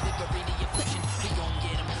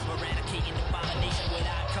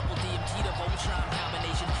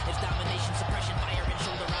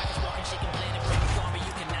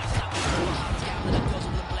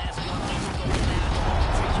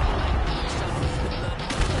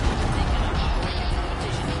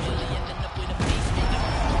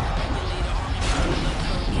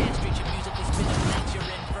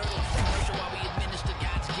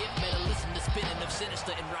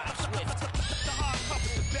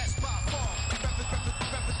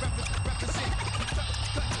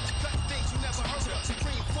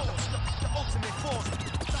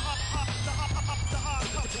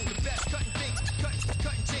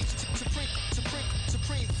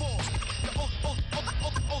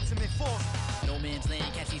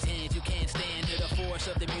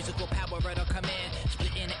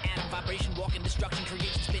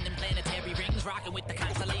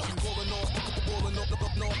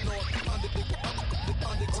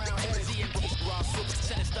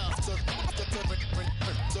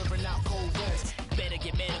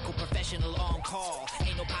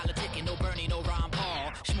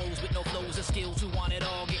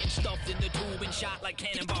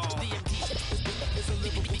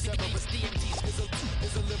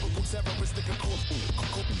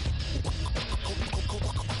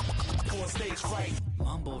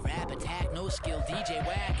 Mumble rap attack, no skill DJ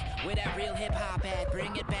whack. Where that real hip hop at?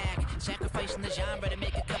 Bring it back. Sacrificing the genre to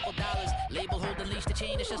make a couple dollars. Label holding leash to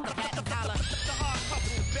chain, it's just a platinum collar. The hard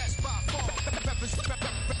hustle, the best by far.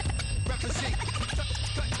 Represent,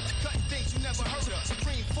 cutting things you never heard of.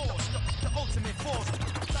 Supreme force, the ultimate force.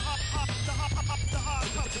 The hard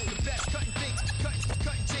hustle, the best cutting things,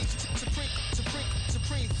 cutting things.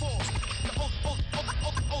 Supreme force, the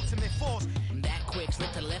ultimate force. That quick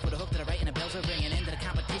slip to the left with a hook to the right and the bells are ringing. Into the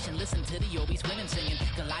competition, listen to the Obies women singing.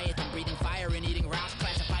 Goliath and breathing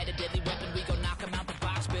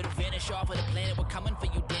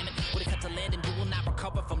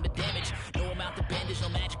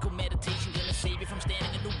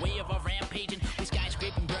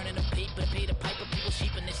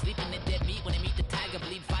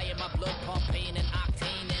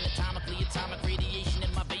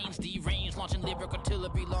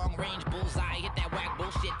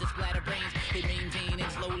they maintain in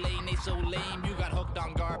slow lane, they so lame. You got hooked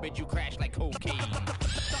on garbage, you crash like cocaine.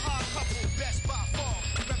 The odd couple, best by far.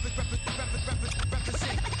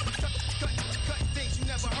 Represent. Cut things you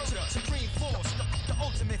never heard of. Supreme force, the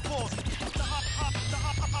ultimate force. The odd couple,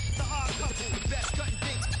 the best cutting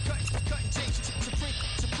things. Cutting things.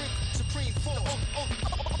 Supreme force.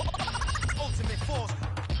 Ultimate force.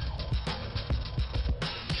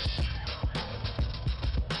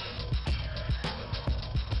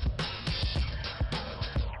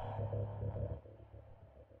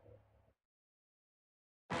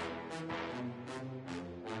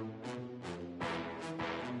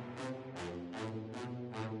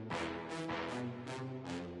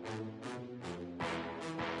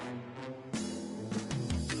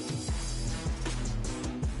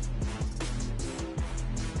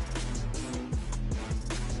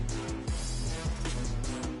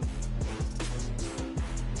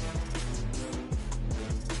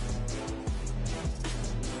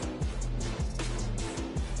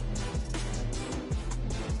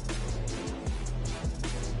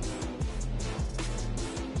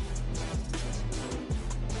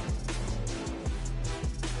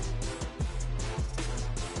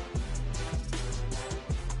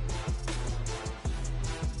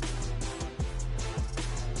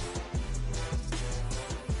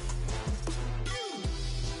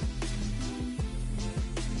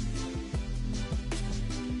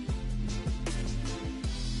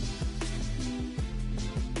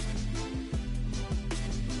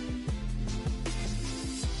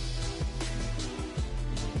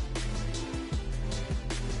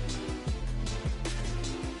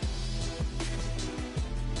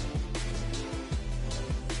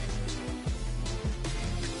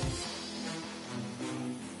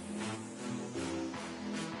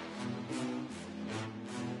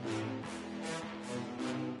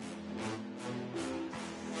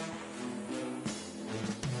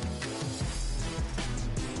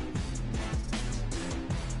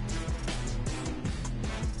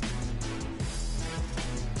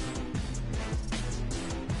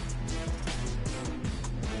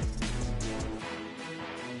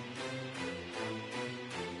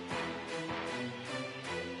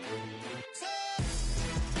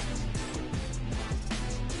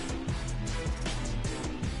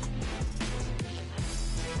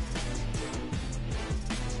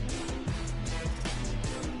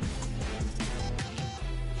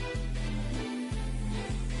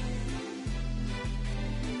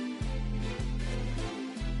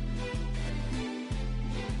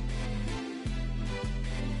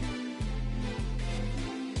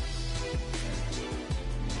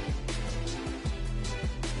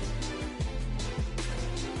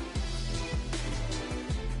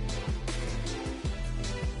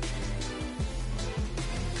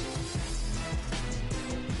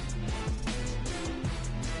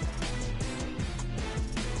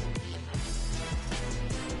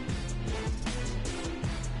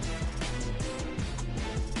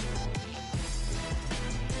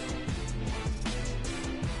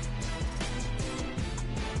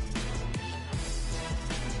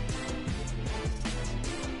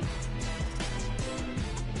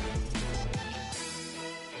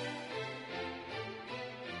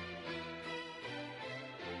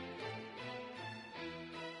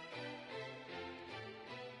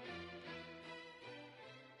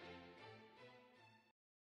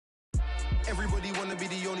 Everybody wanna be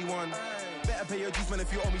the only one. Better pay your dues, man,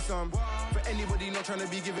 if you owe me some. For anybody not trying to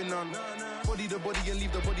be giving none. Body the body and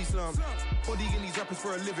leave the body slump. Body in these rappers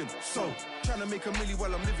for a living. So, trying to make a milli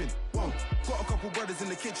while I'm living. Whoa, got a couple brothers in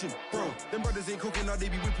the kitchen. Bro, them brothers ain't cooking, now they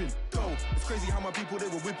be whipping. Go, it's crazy how my people, they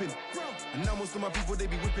were whipping. And now most of my people, they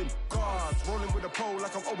be whipping. Cars, rolling with a pole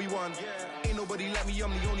like I'm Obi-Wan. Ain't nobody like me,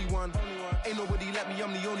 I'm the only one. Ain't nobody like me,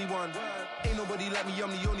 I'm the only one. Ain't nobody like me,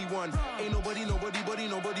 I'm the only one. Ain't nobody, nobody, buddy,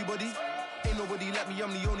 nobody, buddy. Ain't nobody like me,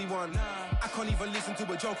 I'm the only one. I can't even listen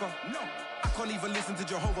to a joker. No, I can't even listen to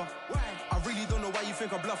Jehovah. Why? I really don't know why you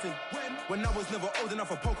think I'm bluffing. When I was never old enough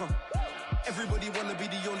for poker. Everybody wanna be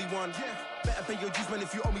the only one. Better pay your dues, man,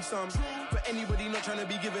 if you owe me some. For anybody not trying to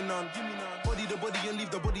be giving none. Body the body and leave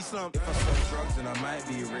the body slump. If I sell drugs, then I might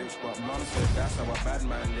be rich. But mom said that's how a bad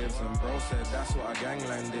man lives. And bro said that's what a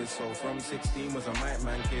gangland is. So from 16 was a mic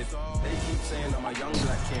man kid. They keep saying I'm a young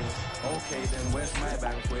black king. Okay, then where's my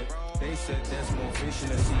banquet? They said there's more fish in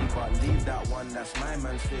the sea, but leave that one, that's my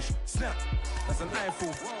man's fish. Snap, that's an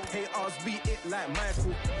eyeful. Haters beat it like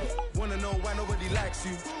Michael. Wanna know why nobody likes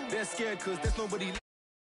you? They're scared cause there's nobody